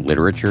truly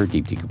literature.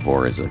 Deepti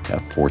Kapoor is a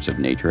force of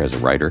nature as a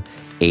writer.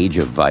 Age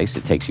of Vice,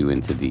 it takes you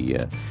into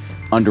the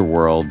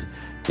underworld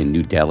in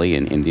New Delhi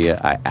in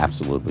India. I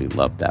absolutely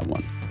loved that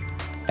one.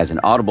 As an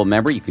Audible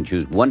member, you can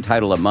choose one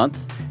title a month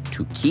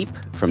to keep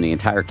from the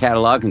entire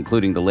catalog,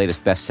 including the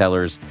latest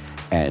bestsellers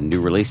and new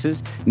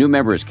releases. New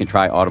members can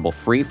try Audible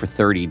free for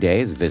 30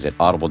 days. Visit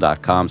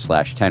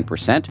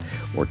audible.com/10%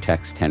 or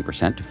text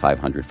 10% to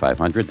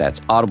 500-500. That's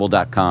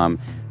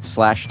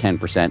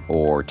audible.com/10%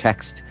 or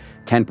text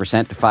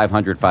 10% to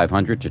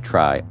 500-500 to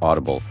try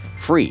Audible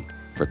free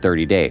for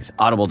 30 days.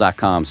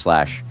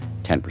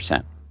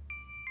 Audible.com/10%.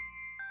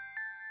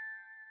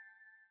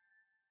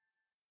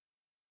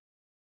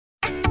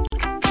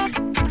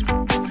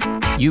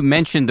 You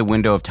mentioned the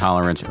window of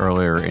tolerance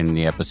earlier in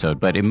the episode,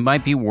 but it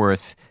might be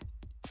worth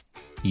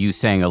you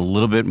saying a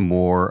little bit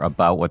more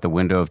about what the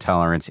window of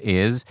tolerance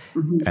is,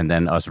 and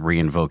then us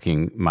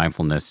re-invoking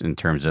mindfulness in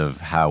terms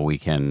of how we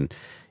can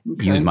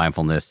use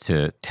mindfulness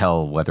to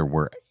tell whether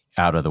we're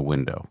out of the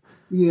window.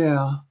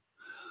 Yeah.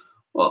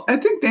 Well, I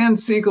think Dan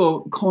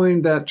Siegel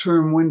coined that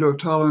term window of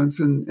tolerance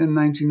in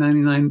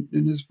 1999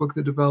 in his book,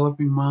 The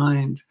Developing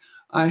Mind.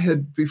 I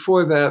had,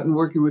 before that, in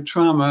working with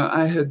trauma,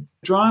 I had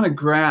drawn a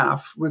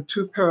graph with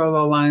two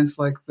parallel lines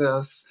like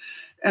this.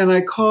 And I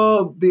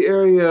called the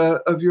area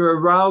of your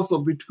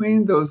arousal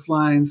between those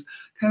lines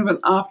kind of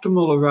an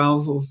optimal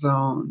arousal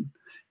zone.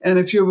 And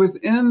if you're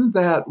within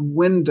that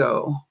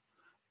window,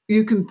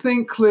 you can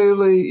think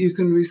clearly, you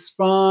can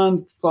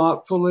respond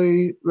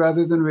thoughtfully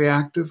rather than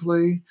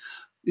reactively.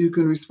 You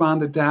can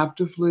respond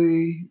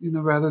adaptively,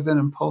 rather than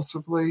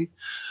impulsively.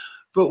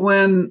 But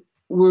when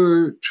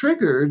we're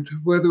triggered,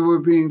 whether we're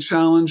being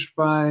challenged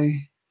by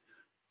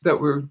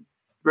that we're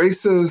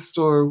racist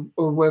or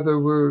whether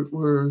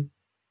we're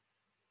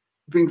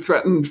being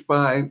threatened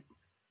by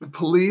the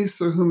police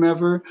or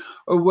whomever,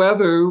 or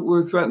whether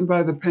we're threatened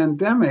by the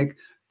pandemic,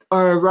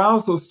 our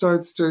arousal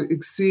starts to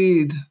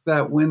exceed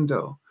that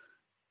window.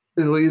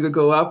 It'll either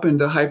go up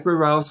into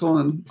hyperarousal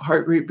and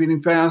heart rate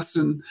beating fast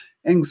and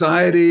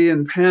anxiety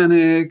and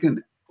panic,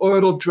 or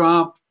it'll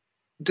drop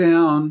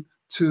down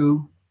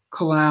to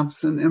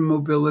collapse and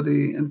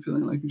immobility and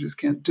feeling like you just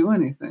can't do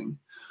anything.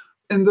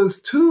 In those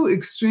two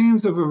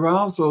extremes of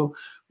arousal,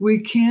 we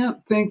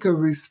can't think or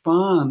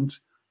respond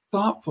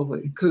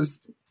thoughtfully because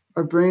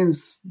our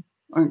brains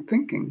aren't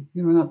thinking.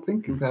 We're not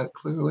thinking that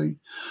clearly.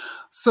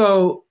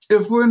 So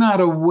if we're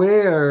not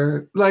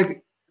aware,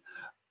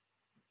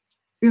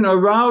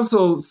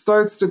 arousal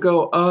starts to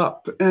go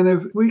up. And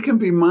if we can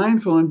be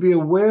mindful and be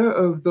aware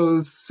of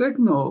those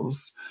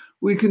signals,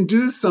 we can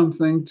do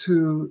something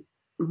to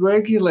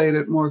regulate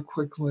it more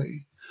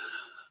quickly.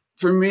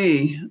 For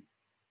me,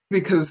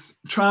 because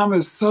trauma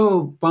is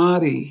so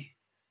body,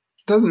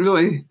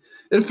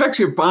 it affects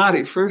your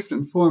body first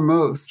and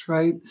foremost,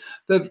 right?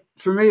 That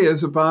for me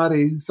as a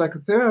body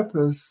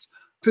psychotherapist,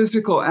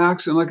 physical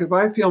action, like if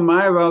I feel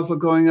my arousal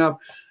going up,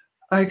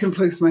 I can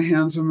place my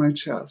hands on my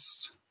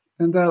chest.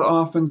 And that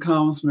often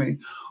calms me.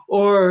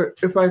 Or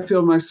if I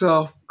feel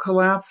myself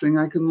collapsing,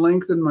 I can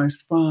lengthen my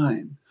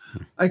spine.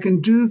 I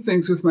can do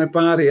things with my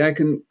body. I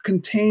can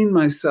contain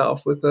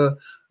myself with a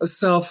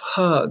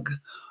self-hug.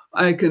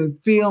 I can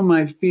feel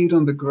my feet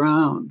on the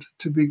ground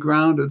to be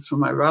grounded so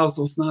my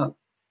arousal's not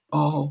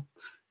all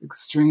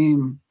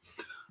extreme.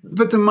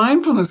 But the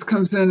mindfulness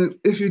comes in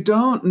if you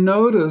don't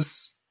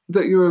notice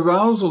that your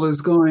arousal is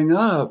going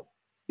up,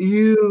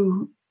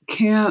 you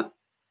can't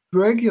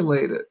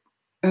regulate it.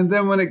 And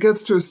then when it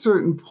gets to a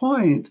certain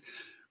point,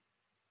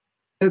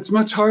 it's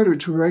much harder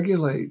to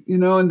regulate,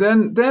 and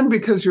then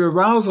because your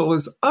arousal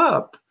is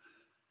up,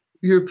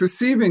 you're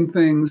perceiving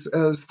things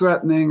as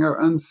threatening or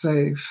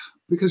unsafe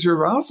because your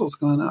arousal's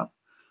gone up.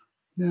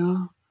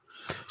 Yeah.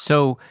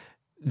 So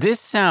this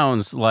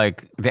sounds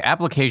like the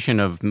application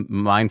of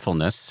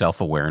mindfulness,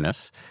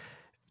 self-awareness,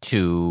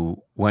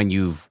 to when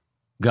you've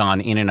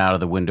gone in and out of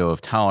the window of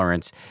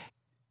tolerance.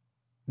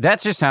 That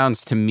just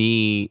sounds to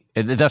me,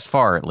 thus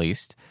far at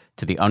least,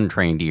 to the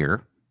untrained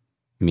ear,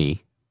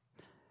 me,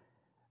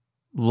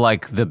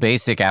 like the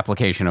basic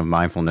application of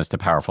mindfulness to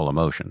powerful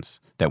emotions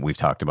that we've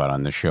talked about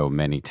on the show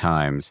many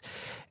times.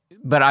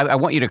 But I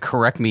want you to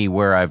correct me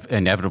where I've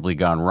inevitably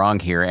gone wrong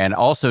here, and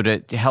also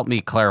to help me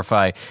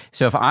clarify.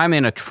 So if I'm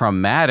in a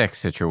traumatic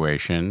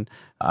situation,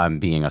 I'm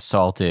being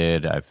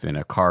assaulted, I've been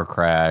in a car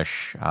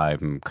crash,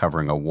 I'm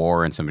covering a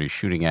war and somebody's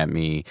shooting at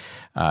me,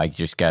 I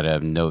just got a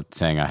note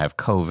saying I have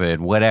COVID,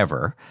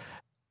 whatever.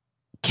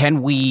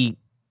 Can we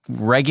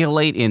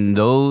regulate in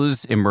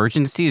those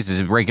emergencies?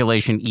 Is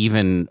regulation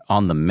even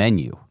on the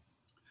menu?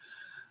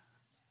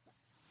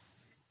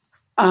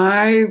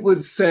 I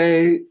would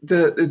say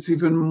that it's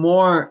even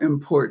more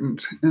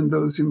important in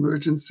those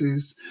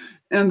emergencies.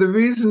 And the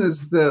reason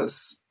is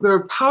this. There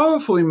are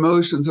powerful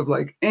emotions of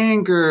like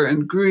anger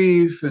and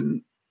grief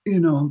and,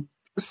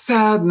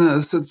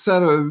 sadness,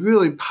 etc.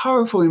 Really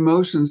powerful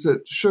emotions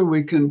that sure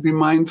we can be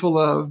mindful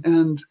of.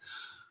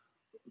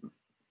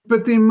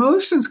 But the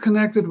emotions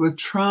connected with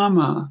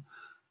trauma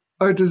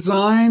are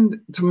designed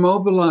to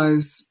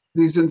mobilize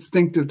these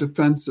instinctive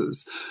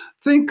defenses.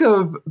 Think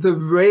of the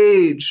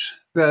rage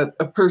that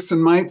a person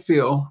might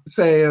feel,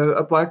 say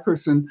a Black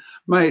person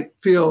might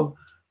feel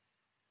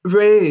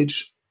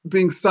rage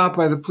being stopped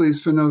by the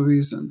police for no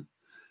reason.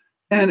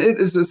 And it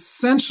is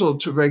essential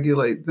to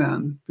regulate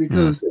then,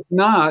 because if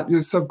not,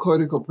 your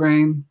subcortical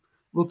brain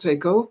will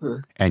take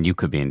over. And you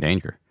could be in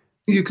danger.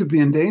 You could be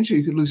in danger.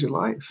 You could lose your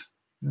life,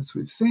 as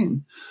we've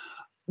seen.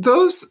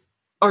 Those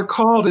are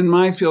called, in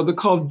my field, they're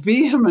called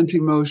vehement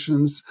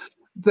emotions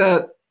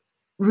that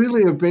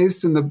really are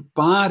based in the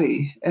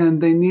body,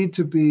 and they need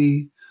to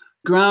be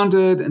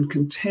grounded and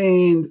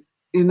contained.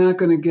 You're not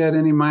going to get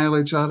any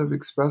mileage out of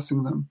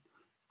expressing them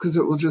because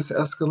it will just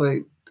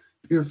escalate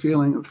your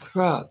feeling of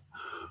threat.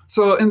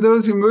 So in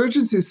those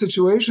emergency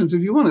situations,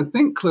 if you want to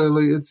think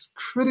clearly, it's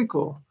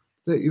critical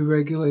that you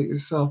regulate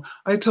yourself.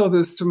 I tell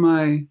this to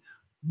my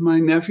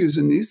nephews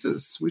and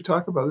nieces. We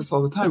talk about this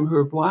all the time, who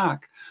are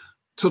Black,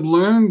 to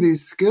learn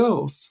these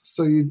skills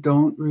so you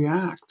don't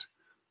react.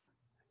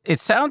 It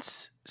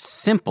sounds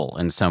simple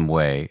in some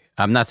way.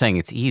 I'm not saying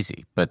it's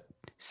easy, but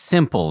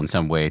simple in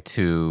some way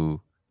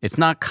it's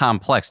not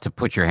complex to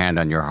put your hand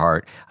on your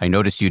heart. I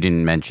noticed you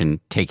didn't mention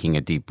taking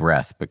a deep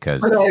breath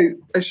because but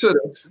I should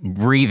have.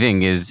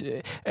 Breathing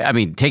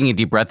taking a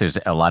deep breath, there's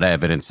a lot of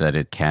evidence that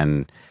it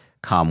can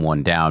calm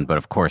one down. But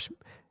of course,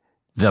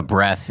 the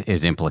breath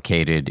is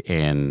implicated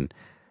in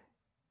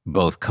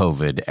both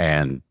COVID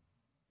and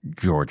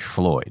George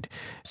Floyd.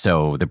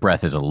 So the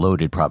breath is a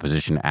loaded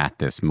proposition at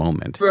this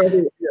moment. Right,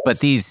 yes. But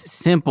these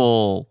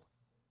simple,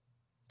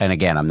 and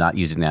again, I'm not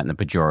using that in the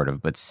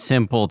pejorative, but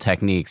simple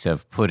techniques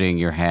of putting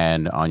your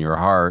hand on your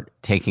heart,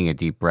 taking a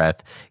deep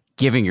breath,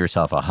 giving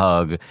yourself a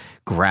hug,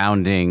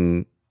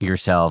 grounding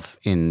yourself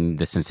in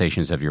the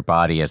sensations of your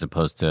body as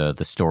opposed to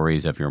the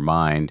stories of your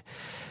mind.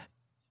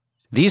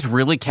 These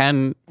really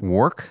can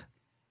work.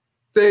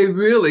 They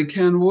really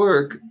can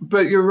work.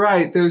 But you're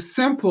right. They're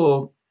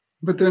simple,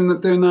 but they're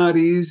not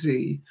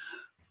easy.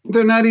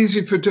 They're not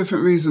easy for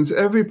different reasons.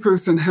 Every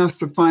person has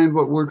to find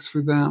what works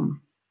for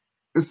them.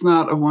 It's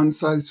not a one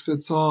size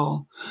fits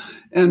all.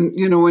 And,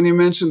 when you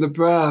mentioned the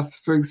breath,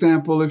 for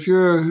example, if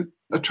you're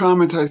a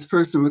traumatized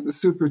person with a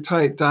super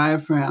tight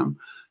diaphragm,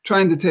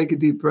 trying to take a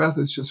deep breath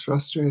is just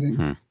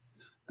frustrating.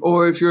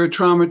 Or if you're a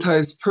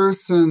traumatized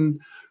person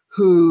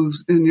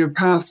who's in your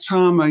past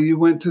trauma, you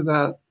went to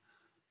that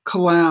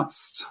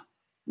collapsed,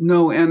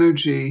 no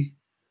energy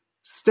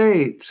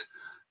state,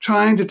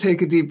 trying to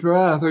take a deep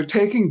breath or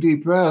taking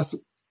deep breaths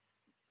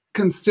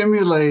can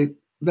stimulate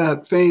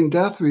that feigned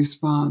death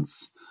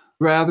response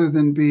rather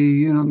than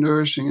be,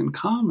 nourishing and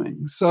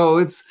calming.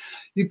 So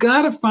you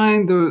got to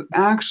find the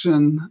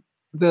action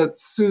that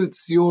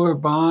suits your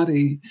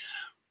body.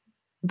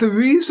 The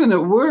reason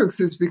it works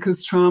is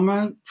because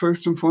trauma,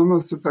 first and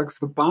foremost, affects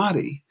the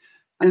body.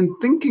 And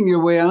thinking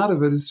your way out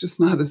of it is just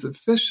not as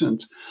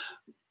efficient.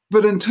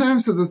 But in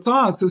terms of the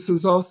thoughts, this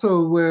is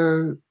also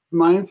where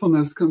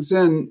mindfulness comes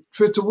in.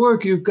 For it to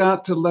work, you've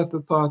got to let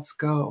the thoughts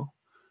go.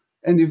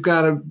 And you've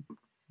got to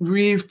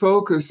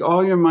refocus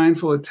all your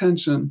mindful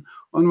attention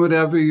on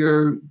whatever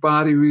your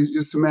body,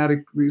 your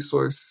somatic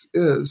resource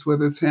is,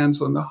 whether it's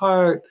hands on the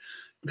heart,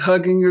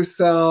 hugging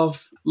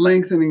yourself,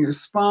 lengthening your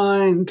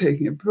spine,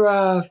 taking a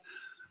breath,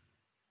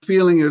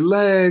 feeling your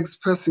legs,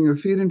 pressing your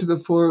feet into the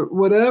floor,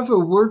 whatever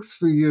works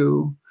for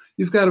you,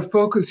 you've got to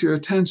focus your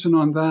attention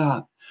on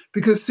that.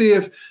 Because see,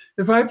 if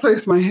I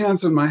place my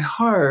hands on my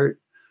heart,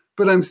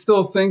 but I'm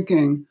still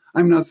thinking,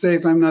 I'm not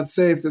safe,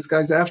 this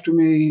guy's after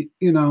me,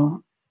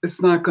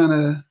 it's not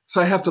gonna, so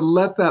I have to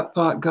let that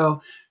thought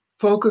go.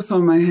 Focus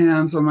on my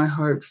hands, on my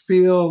heart,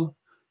 feel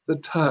the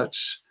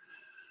touch,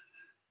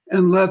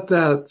 and let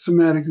that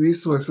somatic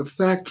resource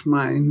affect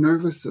my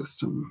nervous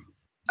system.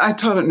 I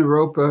taught at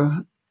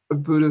Naropa, a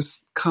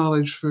Buddhist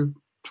college, for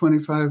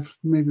 25,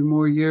 maybe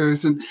more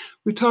years. And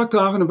we talked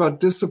often about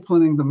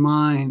disciplining the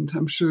mind.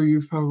 I'm sure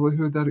you've probably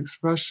heard that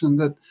expression,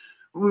 that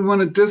we want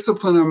to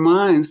discipline our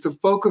minds to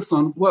focus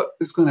on what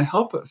is going to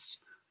help us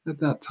at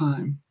that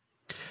time.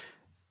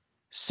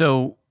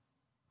 So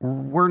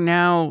we're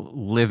now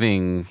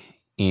living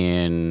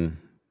in,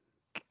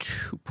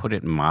 to put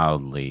it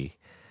mildly,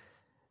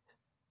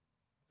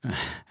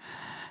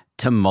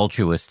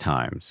 tumultuous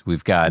times.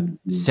 We've got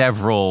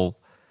several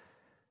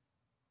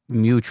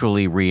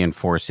mutually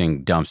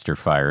reinforcing dumpster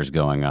fires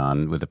going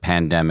on with a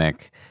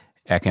pandemic,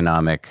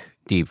 economic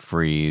deep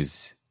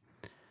freeze,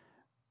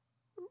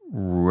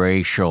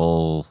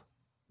 racial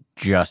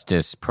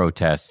justice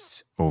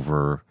protests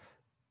over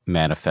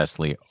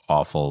manifestly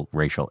awful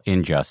racial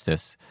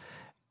injustice.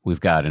 We've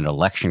got an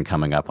election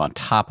coming up on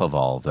top of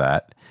all of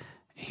that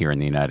here in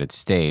the United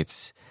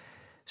States.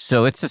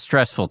 So it's a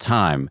stressful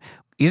time.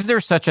 Is there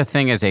such a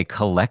thing as a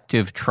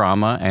collective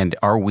trauma, and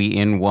are we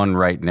in one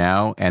right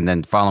now? And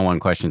then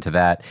follow-on question to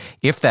that,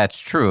 if that's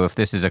true, if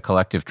this is a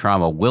collective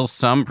trauma, will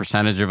some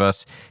percentage of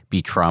us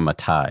be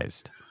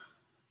traumatized?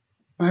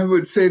 I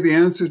would say the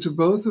answer to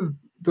both of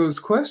those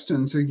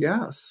questions are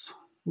yes.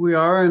 We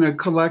are in a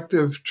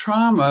collective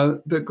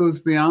trauma that goes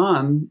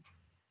beyond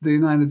the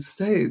United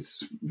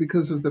States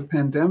because of the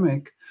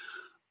pandemic.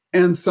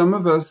 And some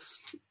of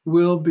us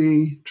will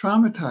be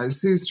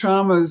traumatized. These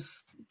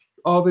traumas,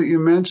 all that you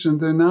mentioned,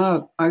 they're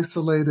not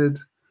isolated.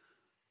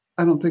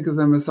 I don't think of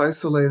them as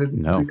isolated.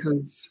 No.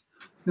 Because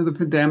the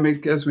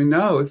pandemic, as we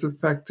know, is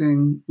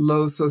affecting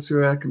low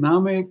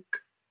socioeconomic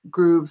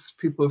groups,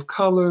 people of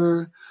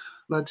color,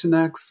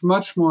 Latinx,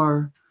 much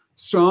more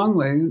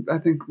strongly. I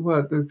think,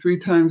 they're 3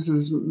 times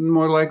as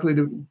more likely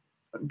to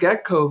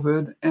get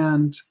COVID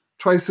and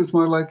twice as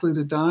more likely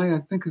to die.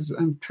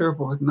 I'm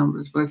terrible with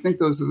numbers, but I think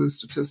those are the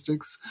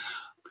statistics.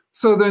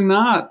 So they're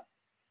not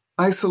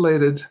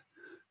isolated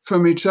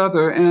from each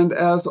other. And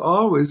as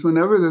always,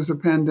 whenever there's a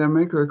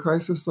pandemic or a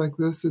crisis like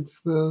this,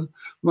 it's the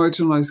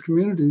marginalized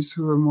communities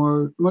who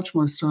are much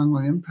more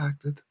strongly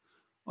impacted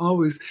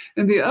always.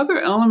 And the other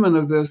element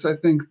of this, I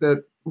think,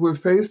 that we're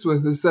faced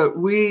with is that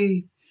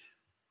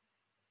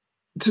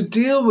to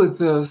deal with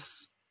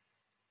this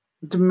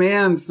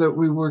demands that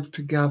we work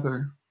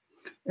together.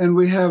 And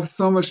we have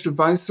so much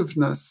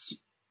divisiveness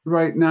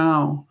right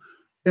now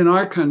in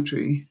our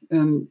country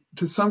and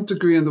to some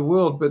degree in the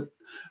world, but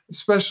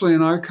especially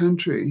in our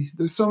country.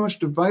 There's so much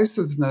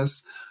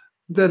divisiveness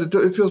that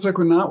it feels like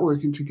we're not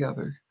working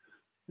together.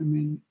 I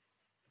mean,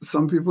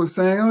 some people are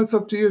saying, oh, it's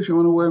up to you if you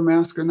want to wear a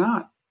mask or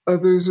not.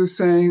 Others are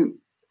saying,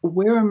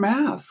 wear a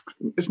mask,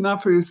 if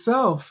not for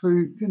yourself,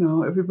 for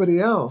everybody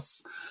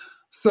else.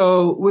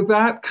 So with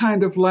that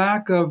kind of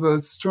lack of a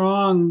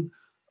strong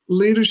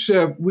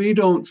leadership, we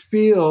don't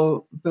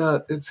feel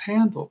that it's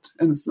handled,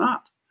 and it's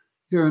not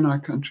here in our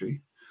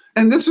country.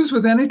 And this was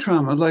with any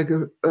trauma, like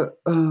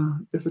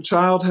if a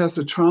child has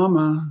a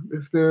trauma,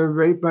 if they're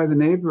raped by the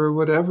neighbor or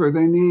whatever,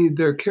 they need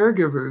their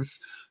caregivers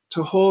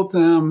to hold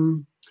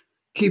them,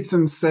 keep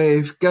them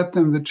safe, get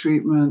them the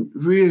treatment,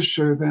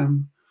 reassure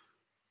them.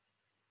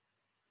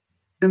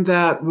 And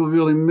that will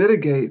really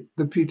mitigate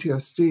the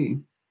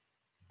PTSD.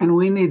 And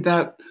we need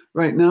that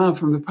right now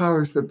from the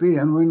powers that be,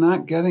 and we're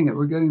not getting it.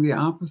 We're getting the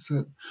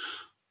opposite.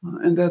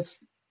 And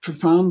that's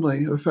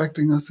profoundly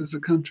affecting us as a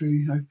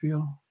country, I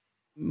feel.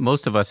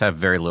 Most of us have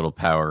very little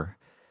power,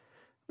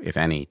 if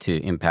any,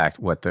 to impact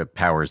what the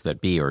powers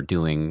that be are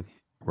doing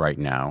right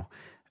now.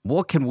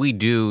 What can we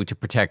do to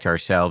protect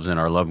ourselves and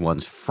our loved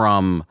ones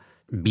from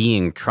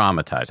being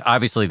traumatized?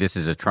 Obviously, this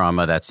is a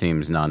trauma that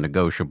seems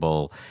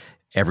non-negotiable.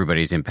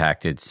 Everybody's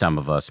impacted, some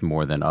of us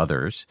more than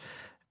others,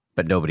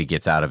 but nobody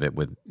gets out of it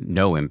with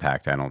no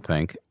impact, I don't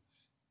think.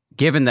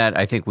 Given that,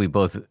 I think we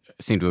both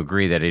seem to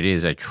agree that it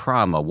is a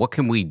trauma. What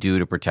can we do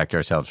to protect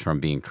ourselves from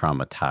being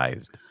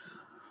traumatized?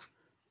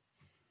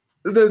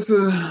 There's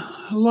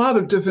a lot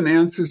of different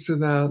answers to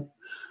that.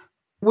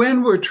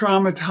 When we're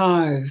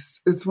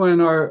traumatized, it's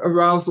when our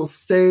arousal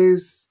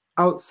stays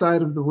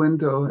outside of the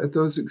window at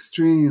those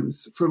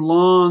extremes for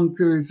long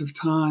periods of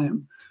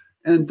time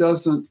and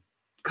doesn't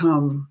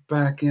come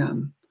back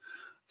in.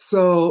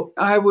 So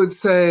I would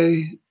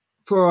say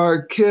for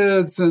our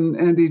kids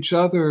and each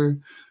other,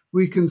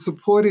 we can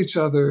support each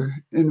other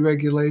in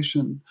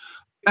regulation.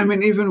 I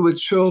mean, even with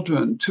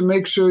children, to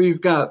make sure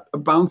you've got a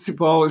bouncy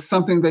ball or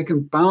something they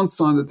can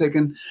bounce on, that they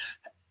can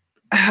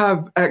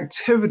have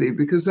activity,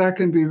 because that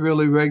can be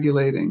really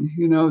regulating,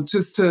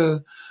 just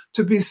to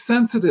be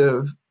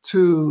sensitive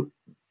to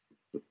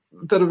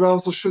that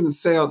arousal shouldn't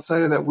stay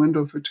outside of that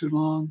window for too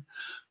long.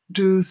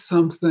 Do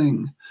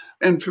something.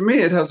 And for me,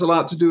 it has a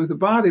lot to do with the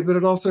body, but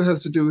it also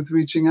has to do with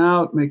reaching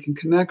out, making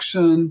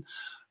connection,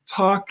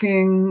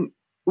 talking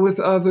with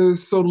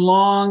others, so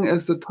long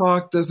as the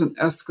talk doesn't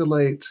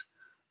escalate.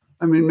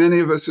 I mean, many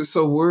of us are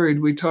so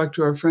worried. We talk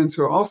to our friends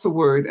who are also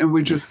worried, and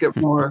we just get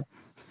more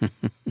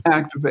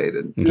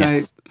activated. Yes.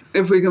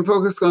 Right? If we can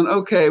focus on,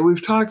 okay,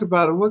 we've talked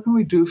about it. What can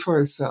we do for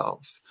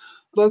ourselves?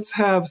 Let's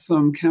have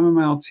some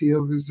chamomile tea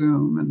over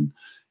Zoom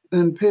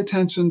and pay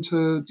attention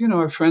to,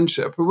 our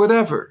friendship or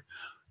whatever.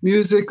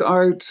 Music,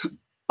 art,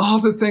 all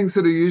the things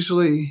that are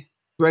usually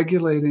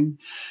regulating.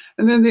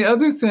 And then the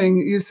other thing,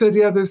 you said,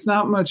 there's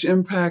not much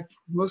impact.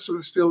 Most of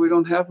us feel we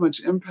don't have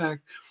much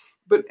impact.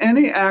 But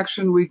any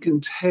action we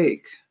can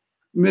take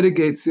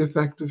mitigates the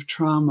effect of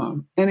trauma.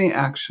 Any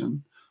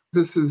action.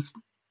 This is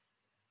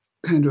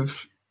kind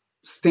of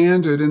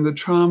standard in the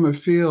trauma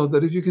field,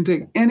 that if you can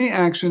take any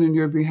action in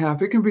your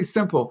behalf, it can be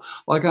simple.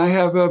 Like I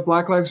have a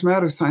Black Lives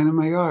Matter sign in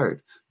my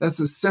yard. That's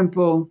a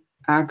simple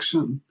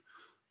action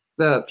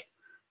that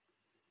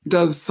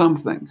does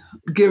something.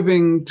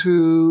 Giving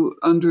to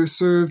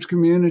underserved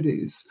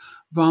communities,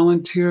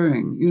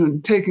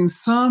 volunteering, taking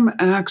some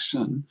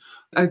action.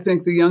 I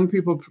think the young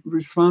people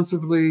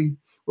responsibly,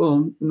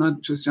 well,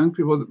 not just young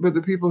people, but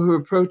the people who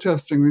are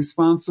protesting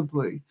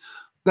responsibly,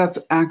 that's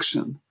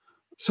action.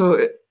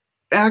 So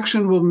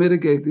action will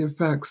mitigate the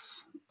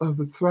effects of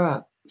a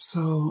threat.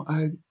 So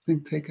I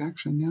think take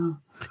action,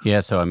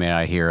 Yeah, so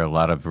I hear a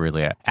lot of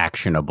really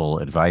actionable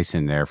advice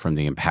in there, from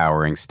the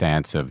empowering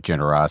stance of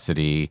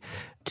generosity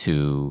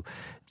to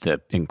the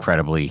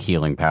incredibly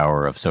healing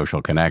power of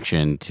social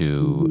connection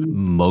to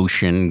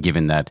motion,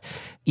 given that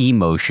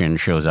emotion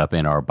shows up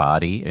in our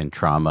body, in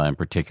trauma in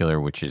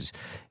particular, which is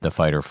the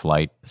fight or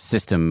flight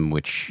system,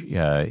 which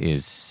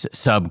is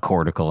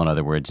subcortical. In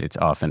other words, it's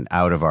often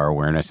out of our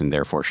awareness and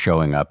therefore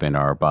showing up in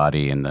our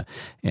body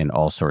in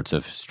all sorts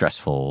of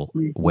stressful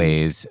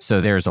ways.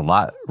 So there's a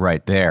lot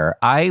right there.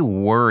 I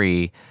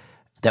worry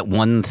that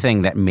one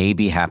thing that may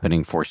be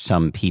happening for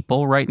some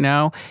people right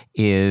now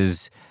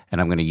is, and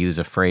I'm going to use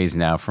a phrase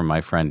now from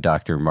my friend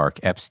Dr. Mark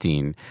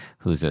Epstein,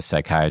 who's a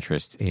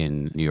psychiatrist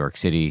in New York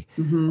City,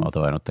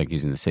 although I don't think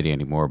he's in the city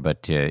anymore,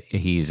 but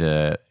he's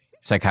a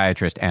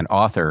psychiatrist and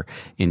author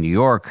in New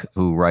York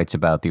who writes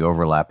about the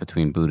overlap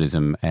between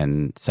Buddhism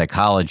and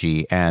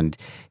psychology. And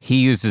he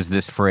uses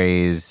this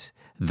phrase,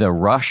 the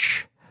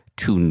rush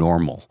to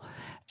normal.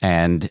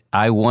 And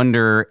I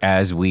wonder,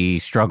 as we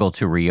struggle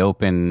to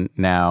reopen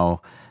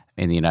now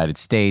in the United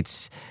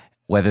States,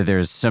 whether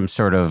there's some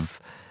sort of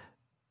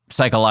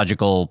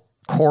psychological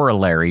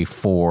corollary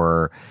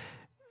for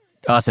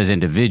us as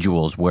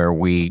individuals, where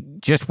we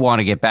just want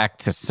to get back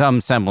to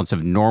some semblance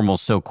of normal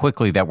so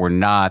quickly that we're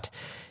not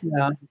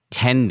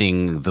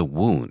tending the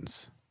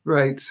wounds.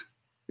 Right.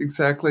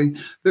 Exactly.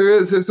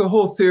 There's a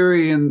whole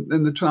theory in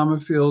the trauma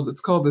field.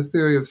 It's called the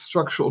theory of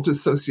structural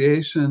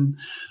dissociation,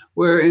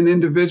 where in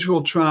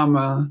individual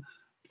trauma,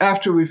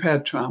 after we've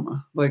had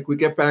trauma, like we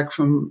get back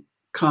from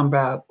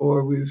combat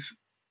or we've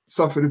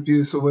suffered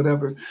abuse or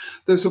whatever,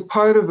 there's a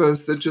part of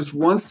us that just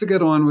wants to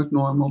get on with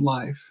normal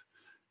life.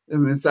 I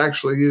mean, it's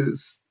actually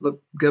is,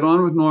 look, get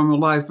on with normal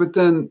life. But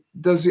then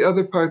there's the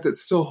other part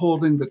that's still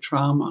holding the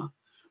trauma,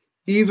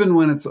 even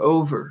when it's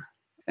over.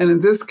 And in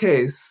this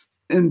case,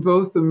 in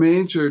both the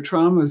major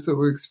traumas that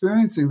we're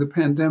experiencing, the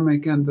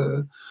pandemic and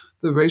the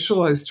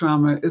racialized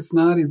trauma, it's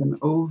not even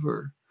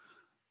over.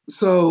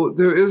 So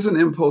there is an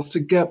impulse to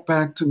get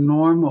back to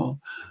normal.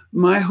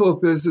 My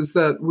hope is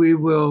that we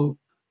will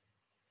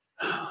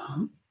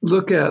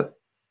look at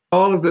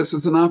all of this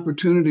as an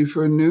opportunity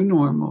for a new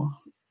normal,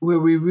 where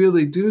we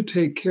really do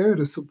take care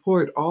to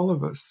support all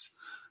of us.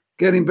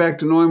 Getting back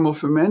to normal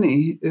for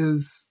many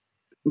is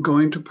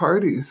going to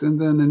parties and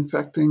then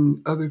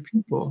infecting other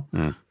people,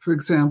 for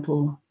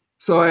example.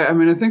 So, I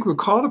mean, I think we're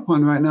called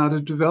upon right now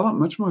to develop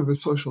much more of a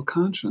social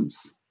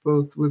conscience,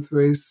 both with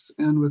race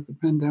and with the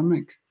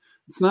pandemic.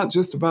 It's not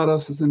just about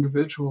us as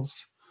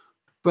individuals,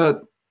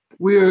 but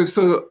we are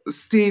so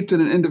steeped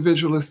in an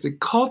individualistic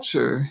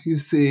culture, you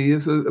see,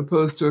 as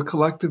opposed to a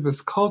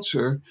collectivist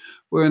culture,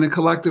 where in a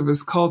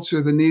collectivist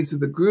culture, the needs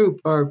of the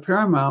group are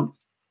paramount,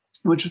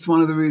 which is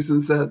one of the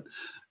reasons that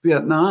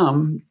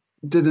Vietnam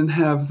didn't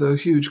have the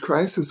huge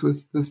crisis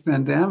with this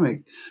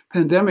pandemic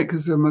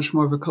because they're much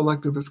more of a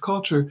collectivist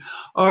culture.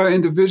 Our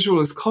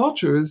individualist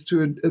culture is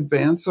to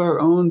advance our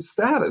own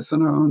status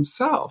and our own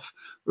self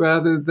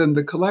rather than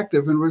the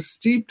collective. And we're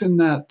steeped in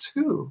that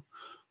too.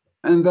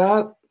 And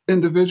that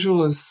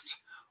individualist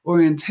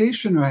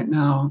orientation right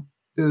now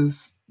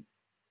is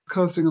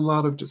causing a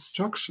lot of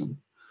destruction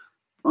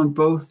on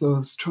both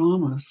those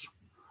traumas.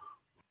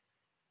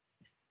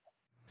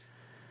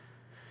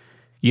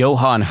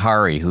 Johann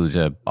Hari, who's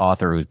an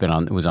author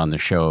who was on the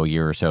show a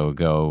year or so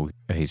ago,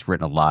 he's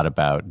written a lot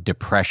about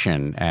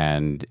depression,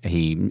 and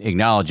he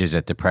acknowledges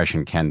that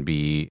depression can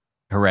be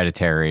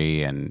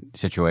hereditary and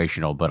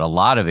situational, but a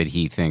lot of it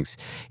he thinks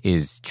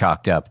is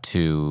chalked up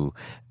to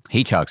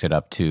he chalks it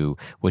up to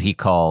what he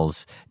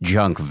calls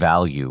junk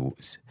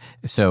values.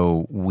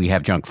 So we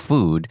have junk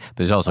food, but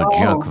there's also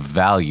junk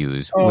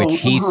values, which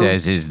he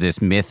says is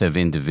this myth of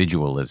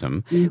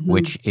individualism,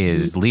 which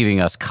is leaving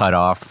us cut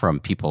off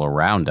from people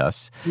around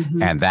us.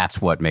 And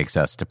that's what makes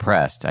us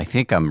depressed. I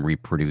think I'm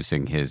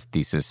reproducing his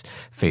thesis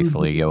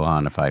faithfully,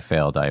 Johann. If I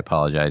failed, I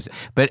apologize.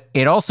 But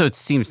it also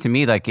seems to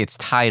me like it's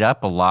tied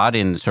up a lot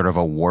in sort of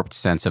a warped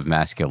sense of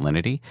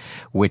masculinity,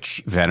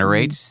 which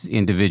venerates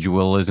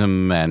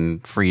individualism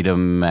and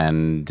freedom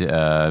and,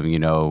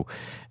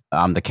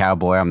 I'm the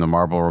cowboy, I'm the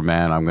Marlboro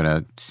man, I'm going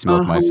to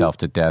smoke myself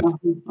to death,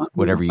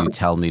 whatever you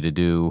tell me to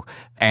do,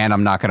 and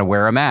I'm not going to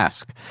wear a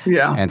mask.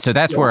 Yeah. And so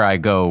that's where I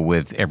go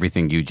with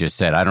everything you just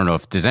said. I don't know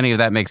does any of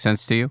that make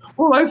sense to you?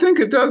 Well, I think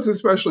it does,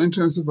 especially in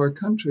terms of our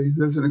country.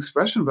 There's an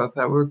expression about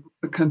that. We're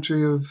a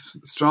country of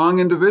strong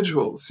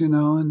individuals,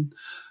 and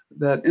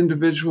that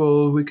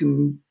individual, we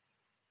can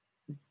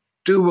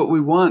do what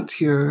we want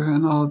here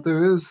and all.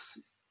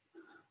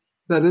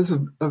 That is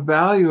a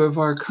value of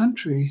our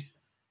country,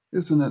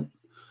 isn't it?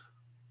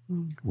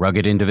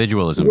 Rugged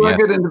individualism.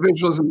 Rugged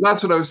individualism.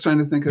 That's what I was trying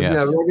to think of. Yes.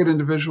 Yeah, rugged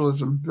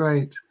individualism.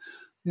 Right.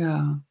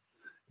 Yeah.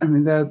 I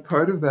mean, that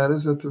part of that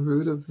is at the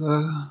root of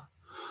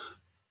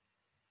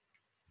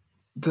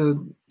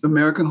the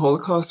American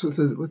Holocaust with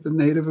the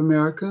Native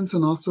Americans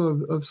and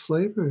also of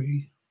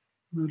slavery.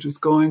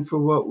 Just going for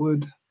what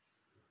would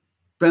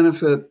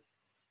benefit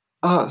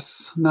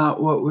us,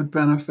 not what would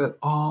benefit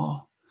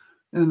all.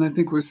 And I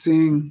think we're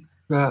seeing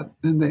that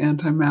in the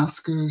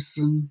anti-maskers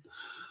and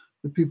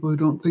the people who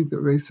don't think that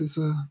race is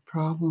a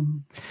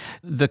problem.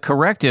 The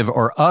corrective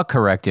or a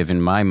corrective in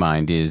my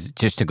mind is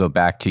just to go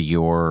back to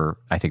your,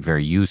 I think,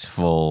 very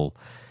useful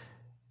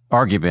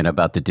argument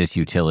about the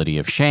disutility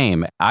of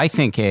shame. I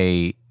think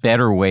a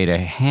better way to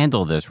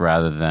handle this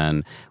rather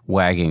than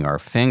wagging our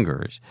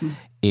fingers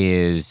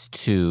is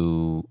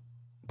to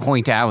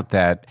point out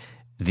that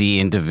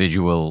the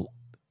individual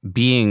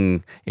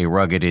being a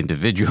rugged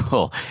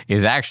individual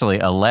is actually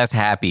a less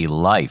happy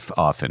life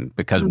often,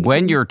 because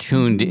when you're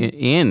tuned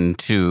in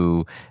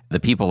to the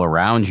people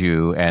around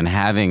you and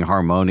having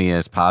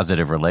harmonious,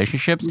 positive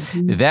relationships,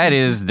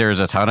 there's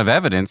a ton of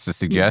evidence to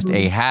suggest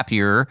a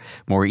happier,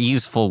 more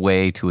easeful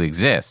way to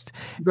exist.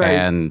 Right.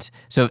 And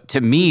so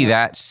to me,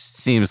 that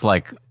seems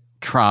like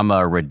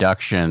trauma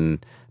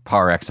reduction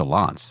par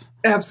excellence.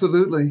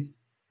 Absolutely.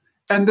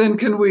 And then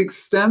can we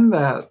extend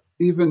that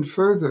even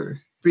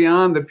further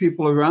beyond the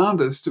people around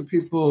us to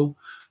people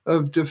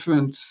of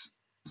different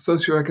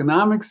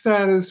socioeconomic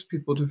status,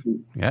 people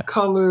different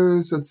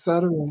colors,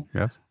 etc.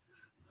 Yes.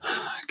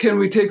 Can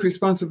we take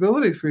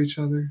responsibility for each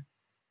other?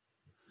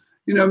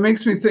 It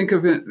makes me think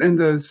of it in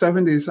the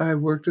 70s. I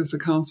worked as a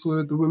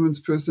counselor at the women's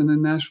prison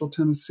in Nashville,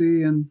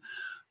 Tennessee, and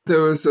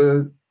there was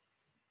a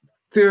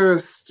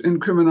theorist in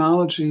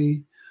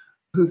criminology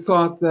who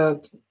thought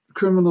that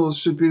criminals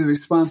should be the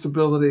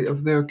responsibility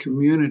of their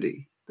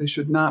community. They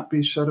should not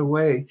be shut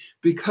away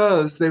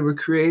because they were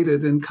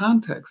created in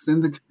context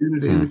in the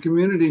community, and the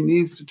community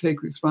needs to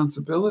take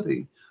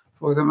responsibility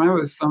for them. I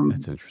was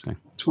That's interesting.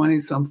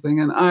 20-something,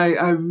 and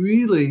I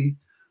really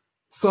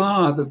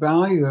saw the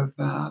value of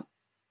that.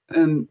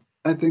 And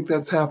I think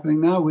that's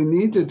happening now. We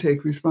need to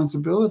take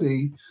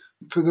responsibility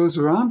for those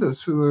around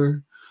us who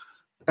are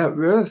at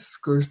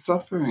risk or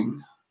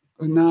suffering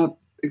or not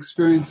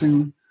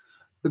experiencing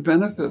the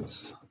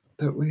benefits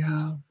that we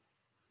have.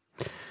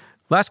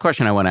 Last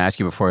question I want to ask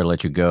you before I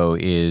let you go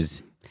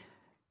is,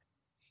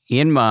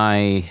 in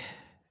my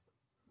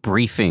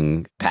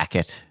briefing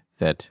packet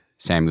that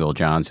Samuel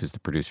Johns, who's the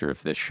producer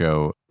of this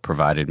show,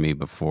 provided me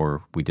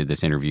before we did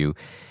this interview,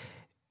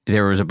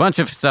 there was a bunch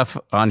of stuff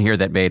on here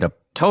that made a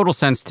total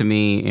sense to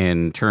me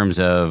in terms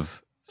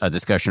of a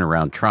discussion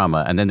around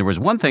trauma. And then there was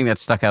one thing that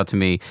stuck out to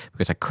me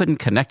because I couldn't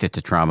connect it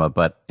to trauma,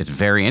 but it's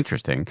very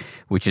interesting,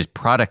 which is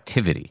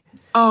productivity.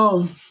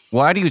 Oh.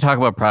 Why do you talk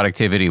about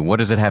productivity? What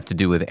does it have to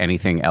do with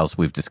anything else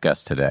we've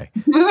discussed today?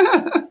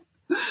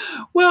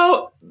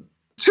 Well,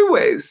 two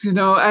ways.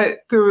 There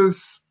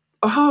was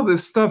all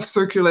this stuff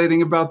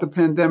circulating about the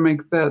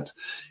pandemic that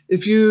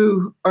if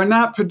you are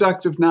not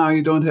productive now,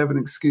 you don't have an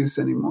excuse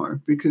anymore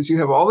because you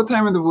have all the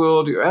time in the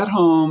world. You're at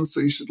home,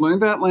 so you should learn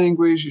that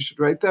language. You should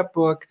write that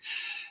book.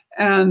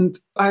 And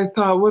I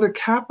thought, what a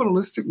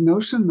capitalistic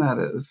notion that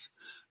is,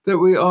 that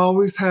we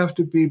always have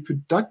to be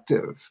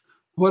productive.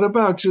 What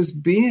about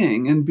just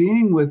being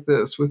with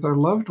this, with our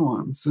loved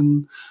ones,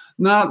 and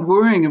not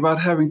worrying about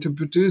having to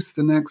produce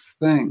the next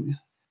thing?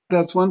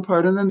 That's one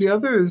part. And then the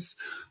other is,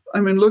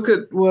 look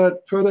at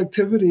what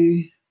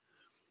productivity,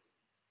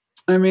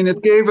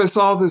 it gave us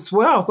all this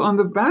wealth on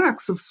the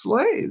backs of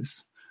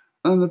slaves,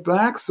 on the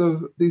backs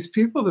of these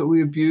people that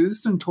we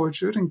abused and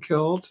tortured and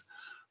killed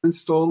and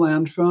stole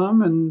land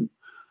from. And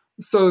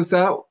so is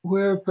that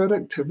where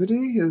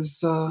productivity is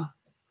going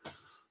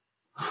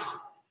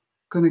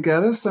to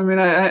get us?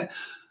 I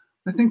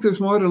think there's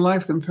more to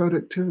life than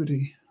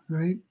productivity,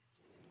 right?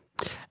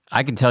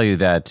 I can tell you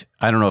that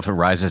I don't know if it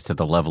rises to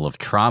the level of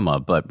trauma,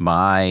 but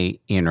my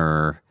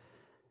inner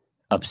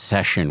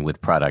obsession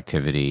with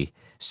productivity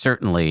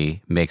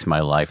certainly makes my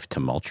life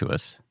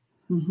tumultuous.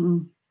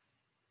 Mm-hmm.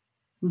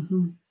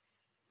 Mm-hmm.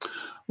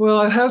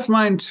 Well, it has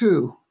mine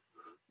too.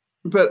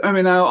 But I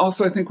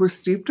think we're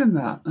steeped in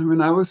that.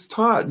 I was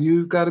taught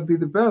you've got to be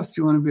the best.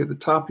 You want to be at the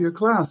top of your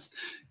class.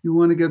 You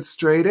want to get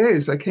straight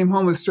A's. I came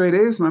home with straight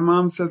A's. My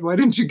mom said, "Why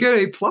didn't you get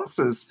A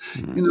pluses?"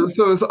 Mm-hmm.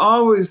 So it's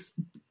always,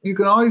 you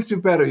can always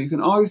do better. You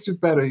can always do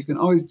better. You can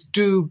always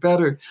do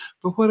better.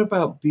 But what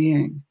about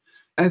being?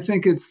 I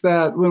think it's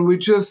that when we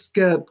just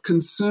get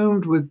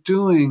consumed with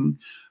doing,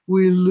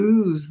 we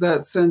lose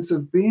that sense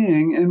of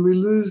being, and we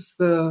lose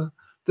the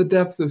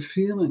depth of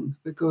feeling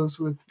that goes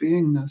with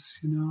beingness,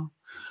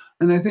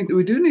 And I think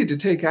we do need to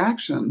take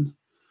action,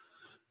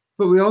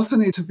 but we also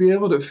need to be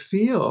able to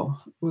feel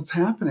what's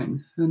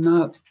happening and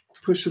not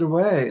push it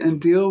away and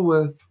deal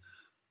with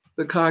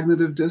the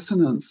cognitive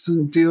dissonance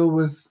and deal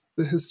with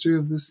the history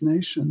of this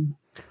nation.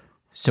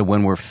 So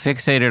when we're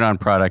fixated on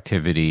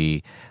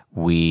productivity,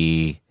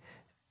 we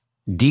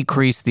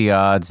decrease the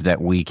odds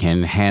that we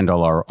can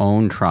handle our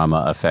own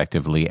trauma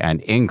effectively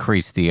and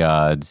increase the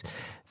odds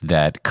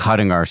that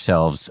cutting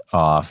ourselves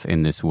off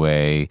in this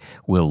way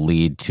will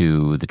lead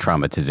to the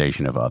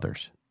traumatization of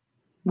others?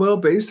 Well,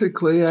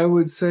 basically, I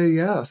would say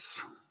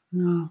yes.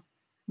 Yeah.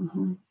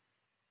 Mm-hmm.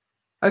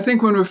 I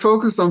think when we're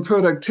focused on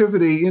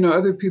productivity,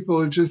 other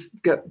people just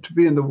get to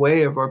be in the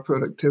way of our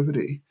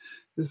productivity.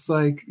 It's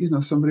like,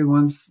 somebody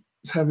once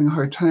is having a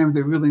hard time,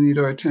 they really need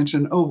our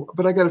attention. Oh,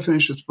 but I got to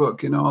finish this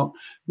book,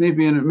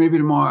 maybe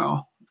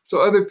tomorrow.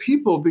 So other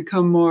people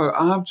become more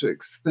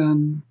objects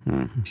than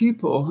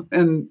people.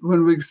 And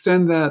when we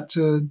extend that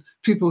to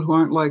people who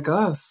aren't like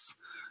us,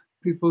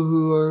 people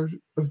who are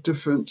of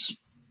different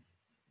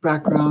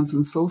backgrounds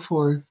and so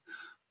forth,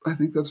 I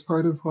think that's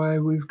part of why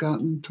we've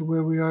gotten to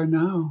where we are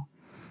now.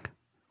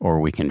 Or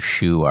we can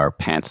shoo our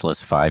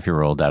pantsless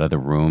 5-year-old out of the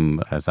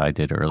room, as I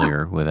did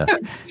earlier, without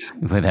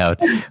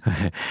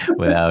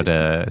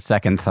a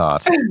second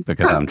thought,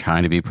 because I'm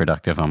trying to be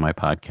productive on my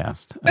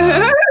podcast.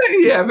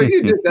 Yeah, but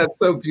you did that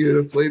so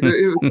beautifully.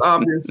 It was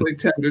obviously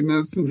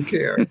tenderness and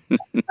care.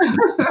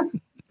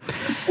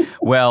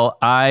 Well,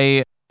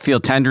 I feel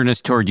tenderness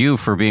toward you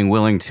for being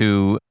willing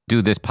to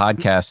do this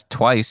podcast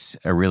twice.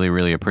 I really,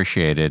 really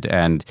appreciate it.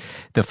 And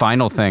the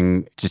final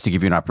thing, just to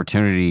give you an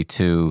opportunity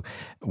to,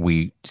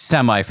 we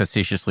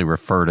semi-facetiously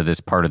refer to this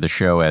part of the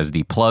show as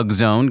the plug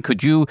zone.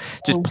 Could you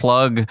just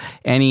plug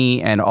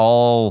any and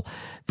all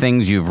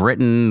things you've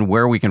written,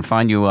 where we can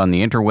find you on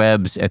the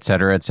interwebs, et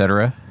cetera, et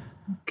cetera?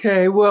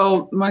 Okay,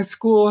 well, my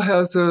school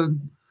has a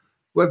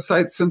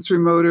website,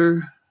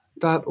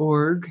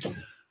 sensorimotor.org.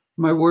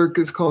 My work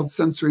is called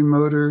Sensory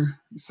Motor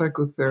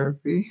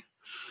Psychotherapy.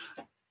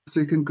 So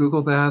you can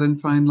Google that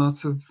and find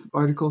lots of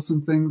articles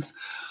and things.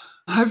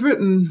 I've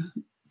written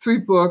 3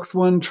 books,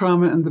 one,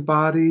 Trauma in the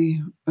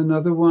Body,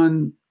 another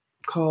one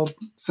called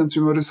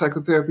Sensory-Motor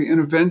Psychotherapy,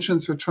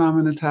 Interventions for Trauma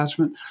and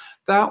Attachment.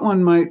 That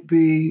one might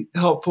be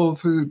helpful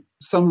for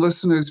some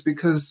listeners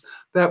because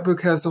that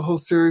book has a whole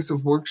series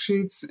of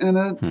worksheets in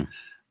it.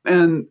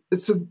 And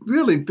it's a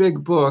really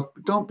big book.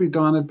 Don't be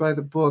daunted by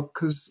the book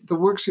because the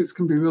worksheets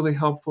can be really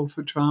helpful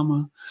for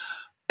trauma.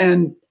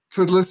 And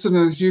for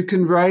listeners, you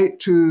can write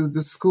to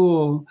the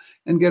school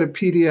and get a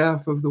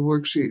PDF of the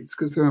worksheets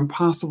because they're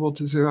impossible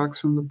to Xerox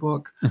from the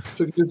book.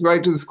 So if you just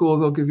write to the school,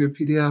 they'll give you a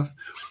PDF.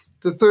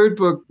 The 3rd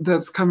book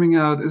that's coming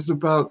out is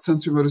about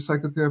sensory-motor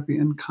psychotherapy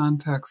in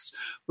context,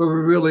 where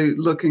we're really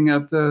looking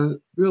at the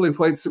really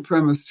white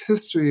supremacist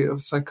history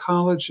of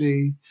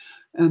psychology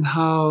and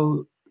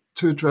how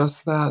to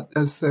address that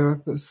as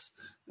therapists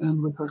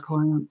and with our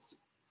clients.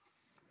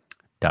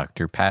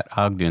 Dr. Pat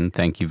Ogden,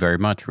 thank you very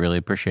much. Really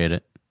appreciate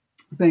it.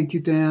 Thank you,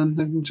 Dan.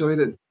 I've enjoyed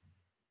it.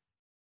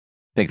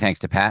 Big thanks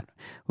to Pat.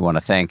 We want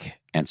to thank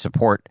and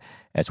support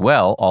as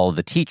well all of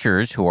the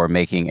teachers who are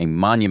making a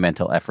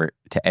monumental effort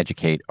to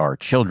educate our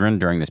children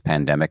during this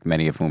pandemic,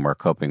 many of whom are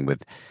coping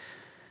with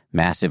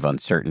massive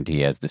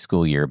uncertainty as the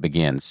school year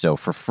begins. So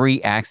for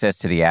free access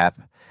to the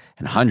app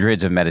and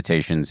hundreds of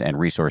meditations and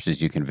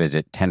resources, you can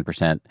visit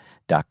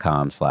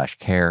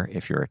 10%.com/care.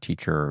 If you're a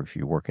teacher or if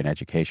you work in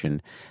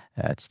education,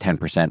 it's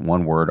 10%,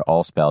 one word,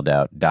 all spelled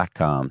out,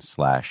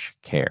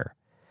 .com/care.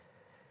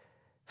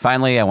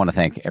 Finally, I want to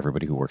thank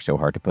everybody who worked so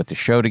hard to put the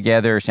show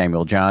together.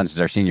 Samuel Johns is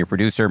our senior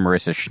producer.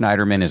 Marissa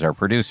Schneiderman is our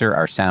producer.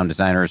 Our sound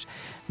designers,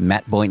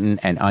 Matt Boynton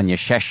and Anya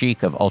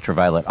Sheshik of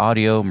Ultraviolet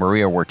Audio.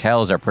 Maria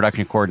Wortel is our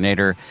production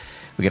coordinator.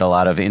 We get a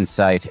lot of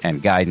insight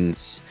and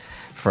guidance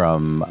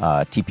from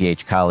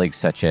TPH colleagues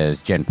such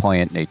as Jen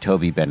Poyant, Nate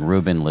Toby, Ben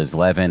Rubin, Liz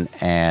Levin.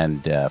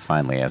 And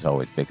finally, as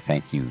always, big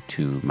thank you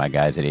to my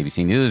guys at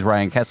ABC News,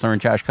 Ryan Kessler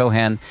and Josh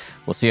Cohan.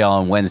 We'll see you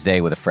all on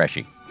Wednesday with a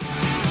freshie.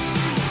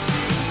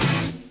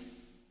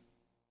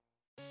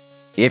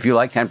 If you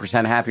like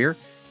 10% Happier,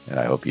 and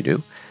I hope you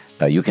do,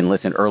 you can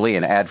listen early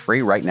and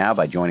ad-free right now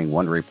by joining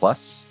Wondery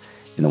Plus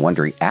in the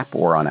Wondery app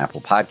or on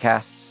Apple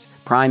Podcasts.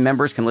 Prime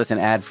members can listen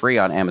ad-free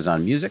on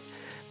Amazon Music.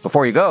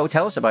 Before you go,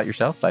 tell us about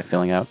yourself by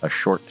filling out a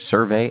short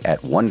survey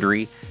at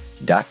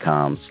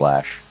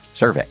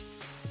Wondery.com/survey.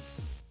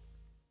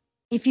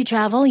 If you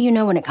travel, you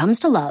know when it comes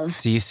to love.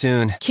 See you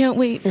soon. Can't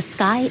wait. The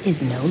sky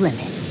is no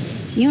limit.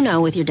 You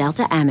know with your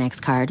Delta Amex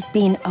card,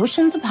 being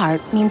oceans apart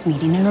means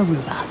meeting in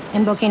Aruba.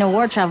 And booking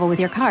award travel with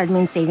your card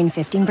means saving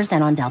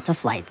 15% on Delta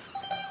flights.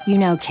 You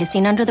know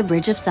kissing under the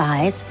Bridge of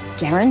Sighs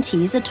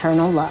guarantees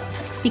eternal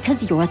love.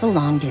 Because you're the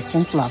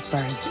long-distance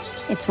lovebirds.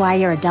 It's why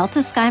you're a Delta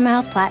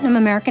SkyMiles Platinum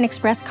American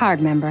Express card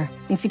member.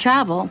 If you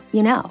travel,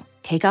 you know.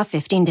 Take off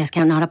 15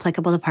 discount not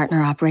applicable to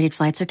partner-operated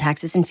flights or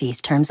taxes and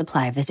fees. Terms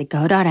apply. Visit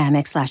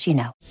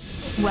go.amex/you-know.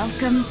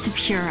 Welcome to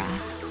Pura,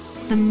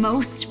 the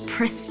most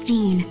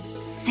pristine,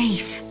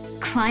 safe,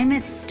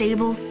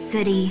 climate-stable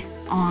city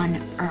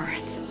on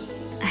Earth.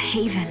 A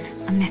haven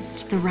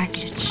amidst the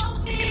wreckage.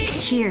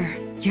 Here,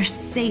 you're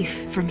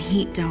safe from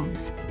heat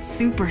domes,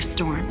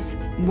 superstorms,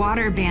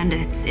 water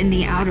bandits in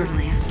the outer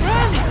lands.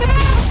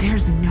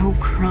 There's no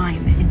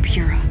crime in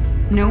Pura.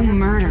 No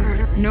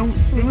murder, no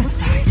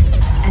suicide.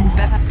 And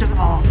best of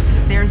all,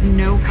 there's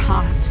no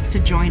cost to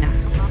join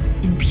us.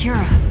 In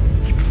Pura,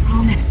 we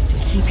promise to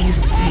keep you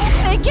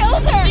safe. They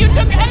killed her! You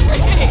took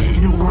everything!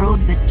 In a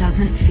world that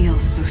doesn't feel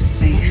so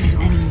safe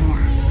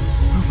anymore,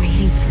 we're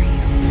waiting for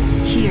you.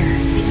 Here,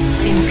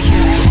 in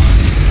Pura.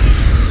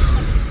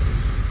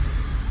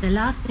 The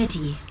Last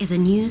City is a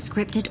new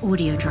scripted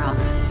audio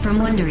drama from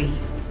Wondery.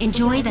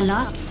 Enjoy The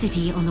Last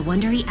City on the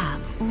Wondery app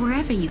or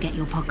wherever you get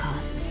your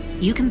podcasts.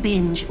 You can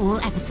binge all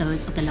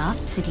episodes of The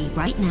Last City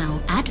right now,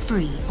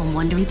 ad-free on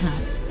Wondery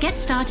Plus. Get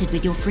started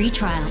with your free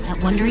trial at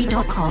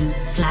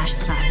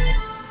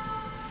Wondery.com/plus.